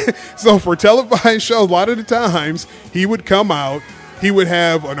 so for televised shows, a lot of the times he would come out. He would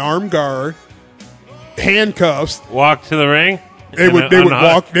have an armed guard, handcuffs. Walk to the ring. They would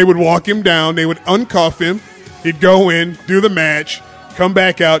walk him down. They would uncuff him. He'd go in, do the match, come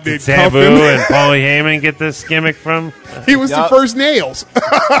back out. They'd cuff Sabu him. and Paulie Heyman get this gimmick from. He was the first nails.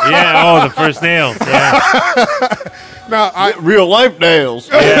 Yeah. Oh, the first nails. Yeah. Now, Real life nails.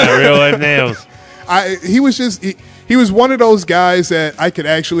 Yeah. Real life nails. he was just he was one of those guys that I could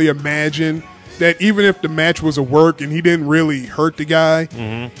actually imagine that even if the match was a work and he didn't really hurt the guy,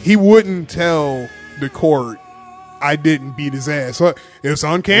 he wouldn't tell the court I didn't beat his ass. So it was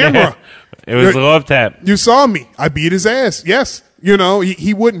on camera. It was the love tap. You saw me. I beat his ass. Yes. You know,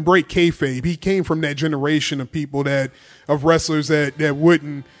 he wouldn't break kayfabe. He came from that generation of people of wrestlers that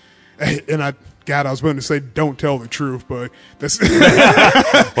wouldn't, and I was going to say don't tell the truth, but that's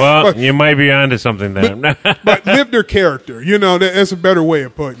Well, you might be onto something there. but live their character. You know, that's a better way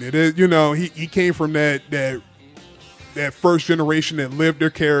of putting it. You know, he came from that first generation that lived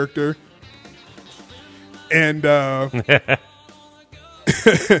their character. And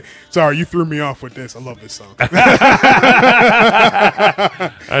sorry, you threw me off with this. I love this song. I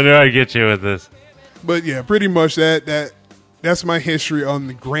knew I'd get you with this. But yeah, pretty much that's my history on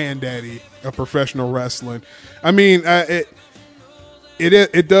the granddaddy of professional wrestling. I mean, it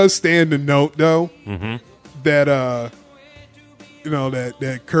does stand to note though that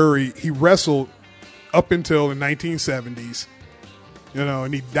that Curry, he wrestled up until the 1970s,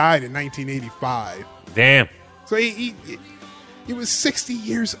 and he died in 1985. Damn. So he was 60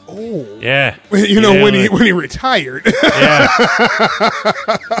 years old. Yeah. When he retired. Yeah.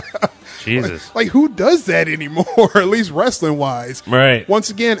 Jesus. Like, who does that anymore? At least wrestling wise. Right. Once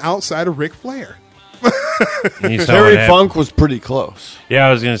again, outside of Ric Flair. You saw Terry what happened. Funk was pretty close. Yeah,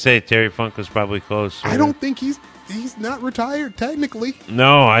 I was going to say Terry Funk was probably close. I don't think he's not retired technically.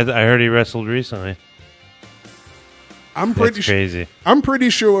 No, I heard he wrestled recently. I'm That's crazy. I'm pretty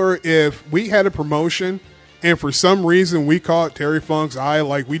sure if we had a promotion and for some reason we caught Terry Funk's eye,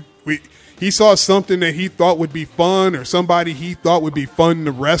 like he saw something that he thought would be fun or somebody he thought would be fun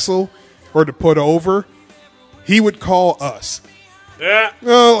to wrestle or to put over, he would call us. Yeah.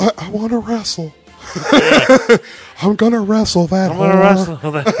 Oh, I want to wrestle. Yeah. I'm going to wrestle that I'm going to wrestle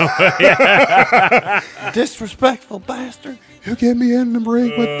that. Disrespectful bastard. You get me in the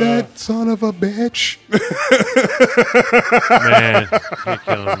ring with that son of a bitch. Man, you're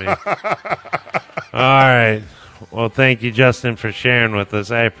killing me. All right. Well, thank you, Justin, for sharing with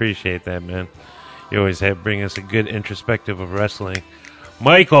us. I appreciate that, man. You always bring us a good introspective of wrestling.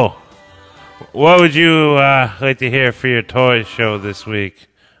 Michael, what would you like to hear for your toy show this week?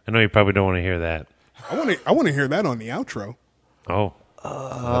 I know you probably don't want to hear that. I want to hear that on the outro. Oh.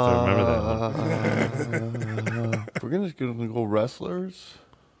 I'll have to remember that one. We're gonna go wrestlers.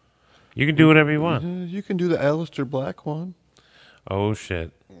 You can do whatever you want. You can do the Aleister Black one. Oh,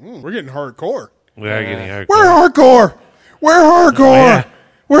 shit. We're getting hardcore. We are getting hardcore. We're hardcore. We're hardcore. Oh, yeah.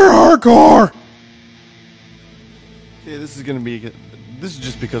 We're hardcore. Okay, this is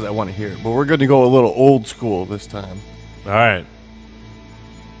just because I want to hear it, but we're gonna go a little old school this time. All right.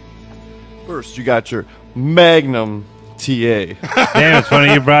 First, you got your Magnum TA. Damn, it's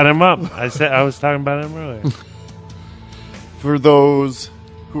funny you brought him up. I was talking about him earlier. For those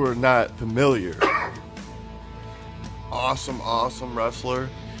who are not familiar, awesome wrestler.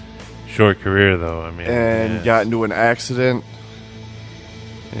 Short career, though. I mean, And got into an accident,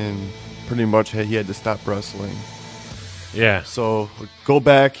 and pretty much he had to stop wrestling. Yeah. So go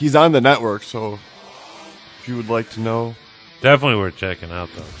back. He's on the network, so if you would like to know. Definitely worth checking out,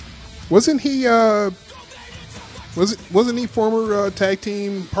 though. Wasn't he wasn't he former tag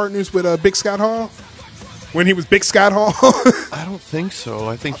team partners with Big Scott Hall? When he was Big Scott Hall? I don't think so.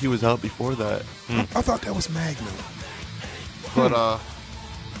 I think he was out before that. I thought that was Magnum. But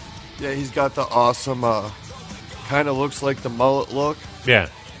yeah, he's got the awesome kind of looks like the mullet look. Yeah.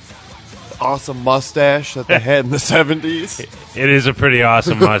 Awesome mustache that they had in the 70s. It is a pretty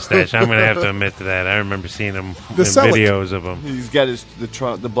awesome mustache. I'm going to have to admit to that. I remember seeing him in videos of him. He's got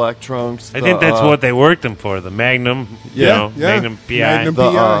the black trunks. I think that's what they worked him for, the Magnum, Magnum PI. Magnum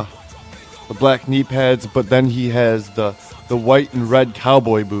PI. The black knee pads, but then he has the white and red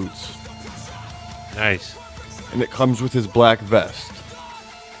cowboy boots. Nice. And it comes with his black vest.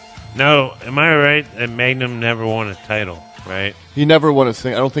 No, am I right that Magnum never won a title, right? He never won I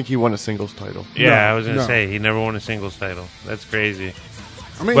don't think he won a singles title. Yeah, I was going to say, he never won a singles title. That's crazy.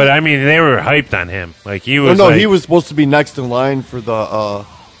 I mean, they were hyped on him. Like, he was he was supposed to be next in line for the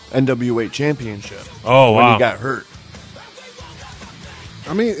NWA championship. Oh, wow. When he got hurt.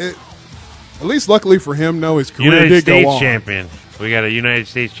 I mean, at least luckily for him, no, his career United did States go on. champion. We got a United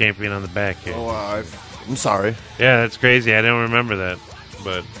States champion on the back here. Oh, I'm sorry. Yeah, that's crazy. I don't remember that.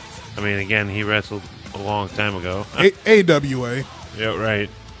 But, I mean, again, he wrestled a long time ago. AWA. Yeah, right.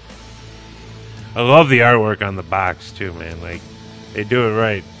 I love the artwork on the box, too, man. Like, they do it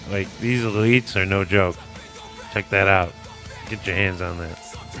right. Like, these elites are no joke. Check that out. Get your hands on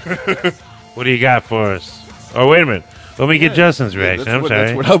that. What do you got for us? Oh, wait a minute. Let me get Justin's reaction. I'm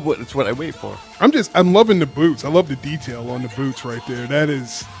sorry. That's what I wait for. I'm loving the boots. I love the detail on the boots right there. That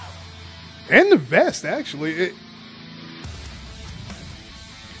is, and the vest actually.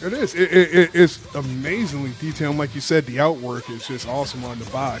 It is. It's amazingly detailed. Like you said, the artwork is just awesome on the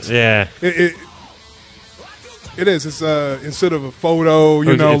box. Yeah. It is. It's instead of a photo,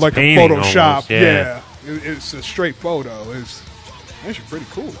 you know, it's like a painting Photoshop. almost, yeah. It's a straight photo. It's actually pretty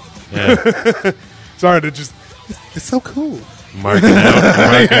cool. Yeah. Sorry to just. It's so cool. Marking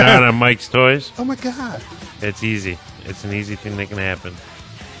out on Mike's toys. Oh my god. It's easy. It's an easy thing that can happen.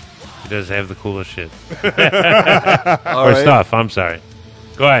 He does have the coolest shit. All Or right. stuff. I'm sorry.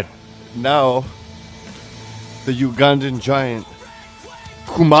 Go ahead. Now, the Ugandan giant,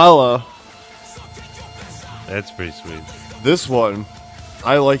 Kumala. That's pretty sweet. This one,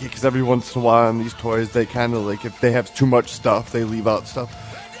 I like it because every once in a while on these toys, they kind of like, if they have too much stuff, they leave out stuff.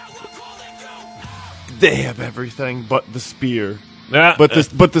 They have everything but the spear. Yeah. But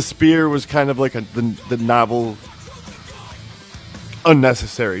the spear was kind of like the novel,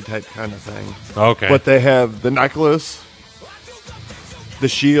 unnecessary type kind of thing. Okay. But they have the necklace, the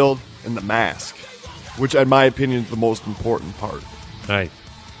shield, and the mask, which, in my opinion, is the most important part. Nice.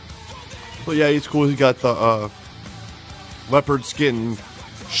 But yeah, he's cool. He got the leopard skin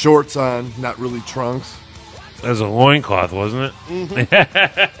shorts on, not really trunks. That was a loincloth, wasn't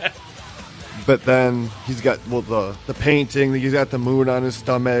it? But then he's got the painting. He's got the moon on his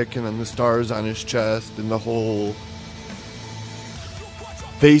stomach, and then the stars on his chest, and the whole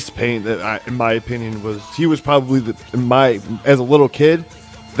face paint. That, in my opinion, he was probably as a little kid.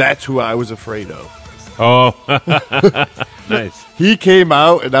 That's who I was afraid of. Oh, nice. He came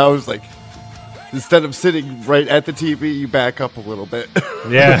out, and I was like, instead of sitting right at the TV, you back up a little bit.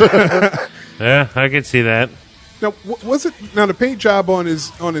 Yeah. Yeah, I could see that. Now, the paint job on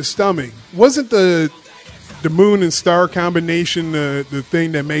his stomach wasn't the moon and star combination the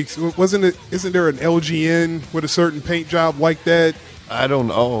thing that makes isn't there an LGN with a certain paint job like that? I don't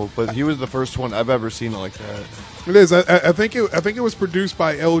know, but he was the first one I've ever seen like that. It is. I think it was produced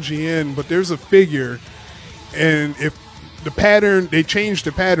by LGN, but there's a figure, and if the pattern, they changed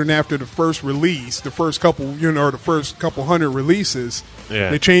the pattern after the first release, the first couple hundred releases. Yeah.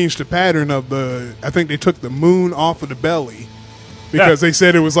 They changed the pattern of I think they took the moon off of the belly because they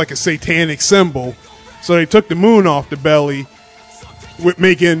said it was like a satanic symbol. So they took the moon off the belly, with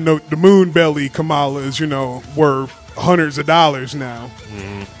making the moon belly Kamalas, worth hundreds of dollars now.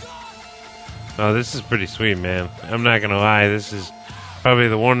 Oh, this is pretty sweet, man. I'm not going to lie. This is probably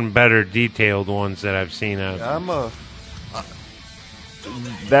the one better detailed ones that I've seen out.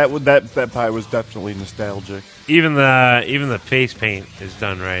 That pie was definitely nostalgic. Even the face paint is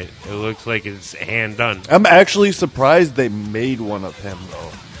done right. It looks like it's hand done. I'm actually surprised they made one of him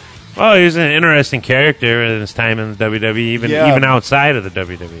though. Well, he's an interesting character in his time in the WWE, even outside of the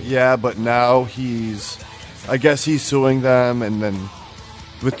WWE. Yeah, but now I guess he's suing them, and then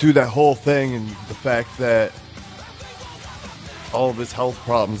through that whole thing and the fact that all of his health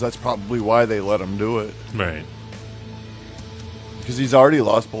problems, that's probably why they let him do it. Right. Because he's already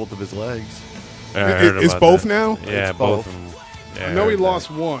lost both of his legs. It's both now? Yeah, It's both both. of them. Yeah, I know he heard that.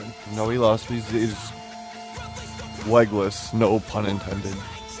 lost one. No, he lost. He's legless. No pun intended.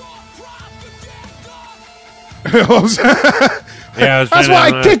 Yeah, I was That's trying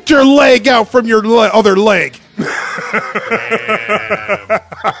why to- I kicked your leg out from your other leg.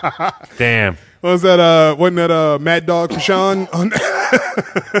 Damn. What was that? Wasn't that Mad Dog Fashawn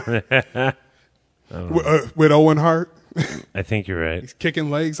with Owen Hart? I think you're right. He's kicking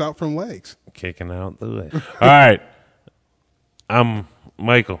legs out from legs. Kicking out the leg. All right.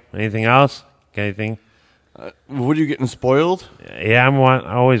 Michael. Anything else? Got anything? What are you getting spoiled? Yeah,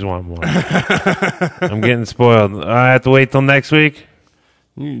 I always want more. I'm getting spoiled. I have to wait till next week?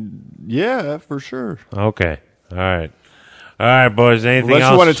 Yeah, for sure. Okay. All right. All right, boys. Anything Unless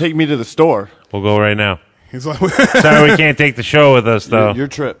else? you want to take me to the store. We'll go right now. He's like, Sorry we can't take the show with us, though. Your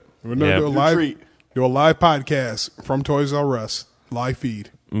trip. we're gonna Yeah. do a Your live treat. podcast from Toys R Us live feed.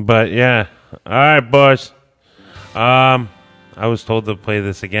 But, yeah. All right, boys. I was told to play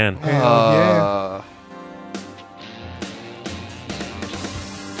this again. Hell yeah.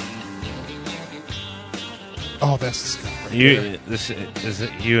 Oh, that's the stuff right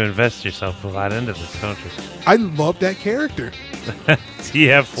You invest yourself a lot into this, don't you? I love that character.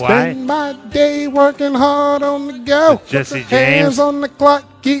 TFY. Spend my day working hard on the go. With Jesse Hands James. on the clock,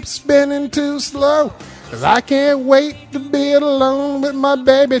 keep spinning too slow. 'Cause I can't wait to be alone with my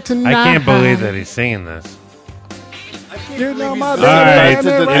baby tonight. I can't believe that he's singing this. You know my All baby. right, baby,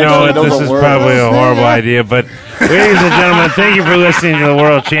 you baby, know what? baby, This is baby, probably a baby. horrible idea, but ladies and gentlemen, thank you for listening to the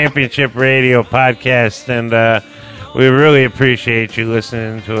World Championship Radio podcast, and we really appreciate you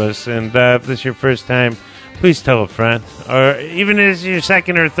listening to us. And if this is your first time, please tell a friend, or even if it's your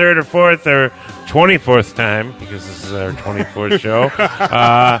second or third or fourth or 24th time, because this is our 24th show.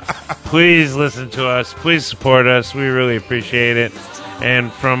 Please listen to us. Please support us. We really appreciate it.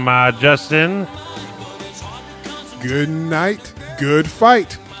 And from Justin Good night, good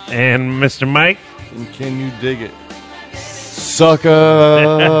fight. and Mr. Mike, And can you dig it? Sucker!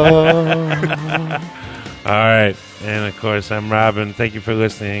 all right. And, of course, I'm Robin. Thank you for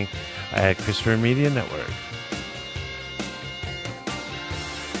listening at Christopher Media Network.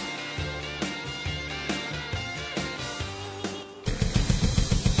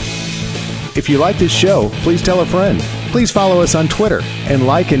 If you like this show, please tell a friend. Please follow us on Twitter and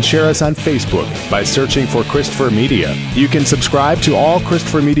like and share us on Facebook by searching for Christopher Media. You can subscribe to all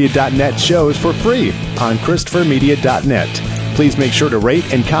ChristopherMedia.net shows for free on ChristopherMedia.net. Please make sure to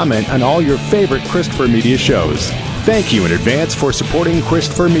rate and comment on all your favorite Christopher Media shows. Thank you in advance for supporting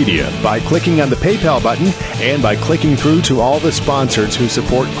Christopher Media by clicking on the PayPal button and by clicking through to all the sponsors who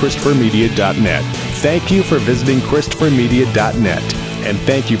support ChristopherMedia.net. Thank you for visiting ChristopherMedia.net, and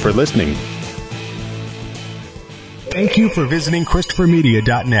thank you for listening. Thank you for visiting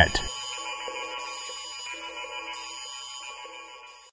ChristopherMedia.net.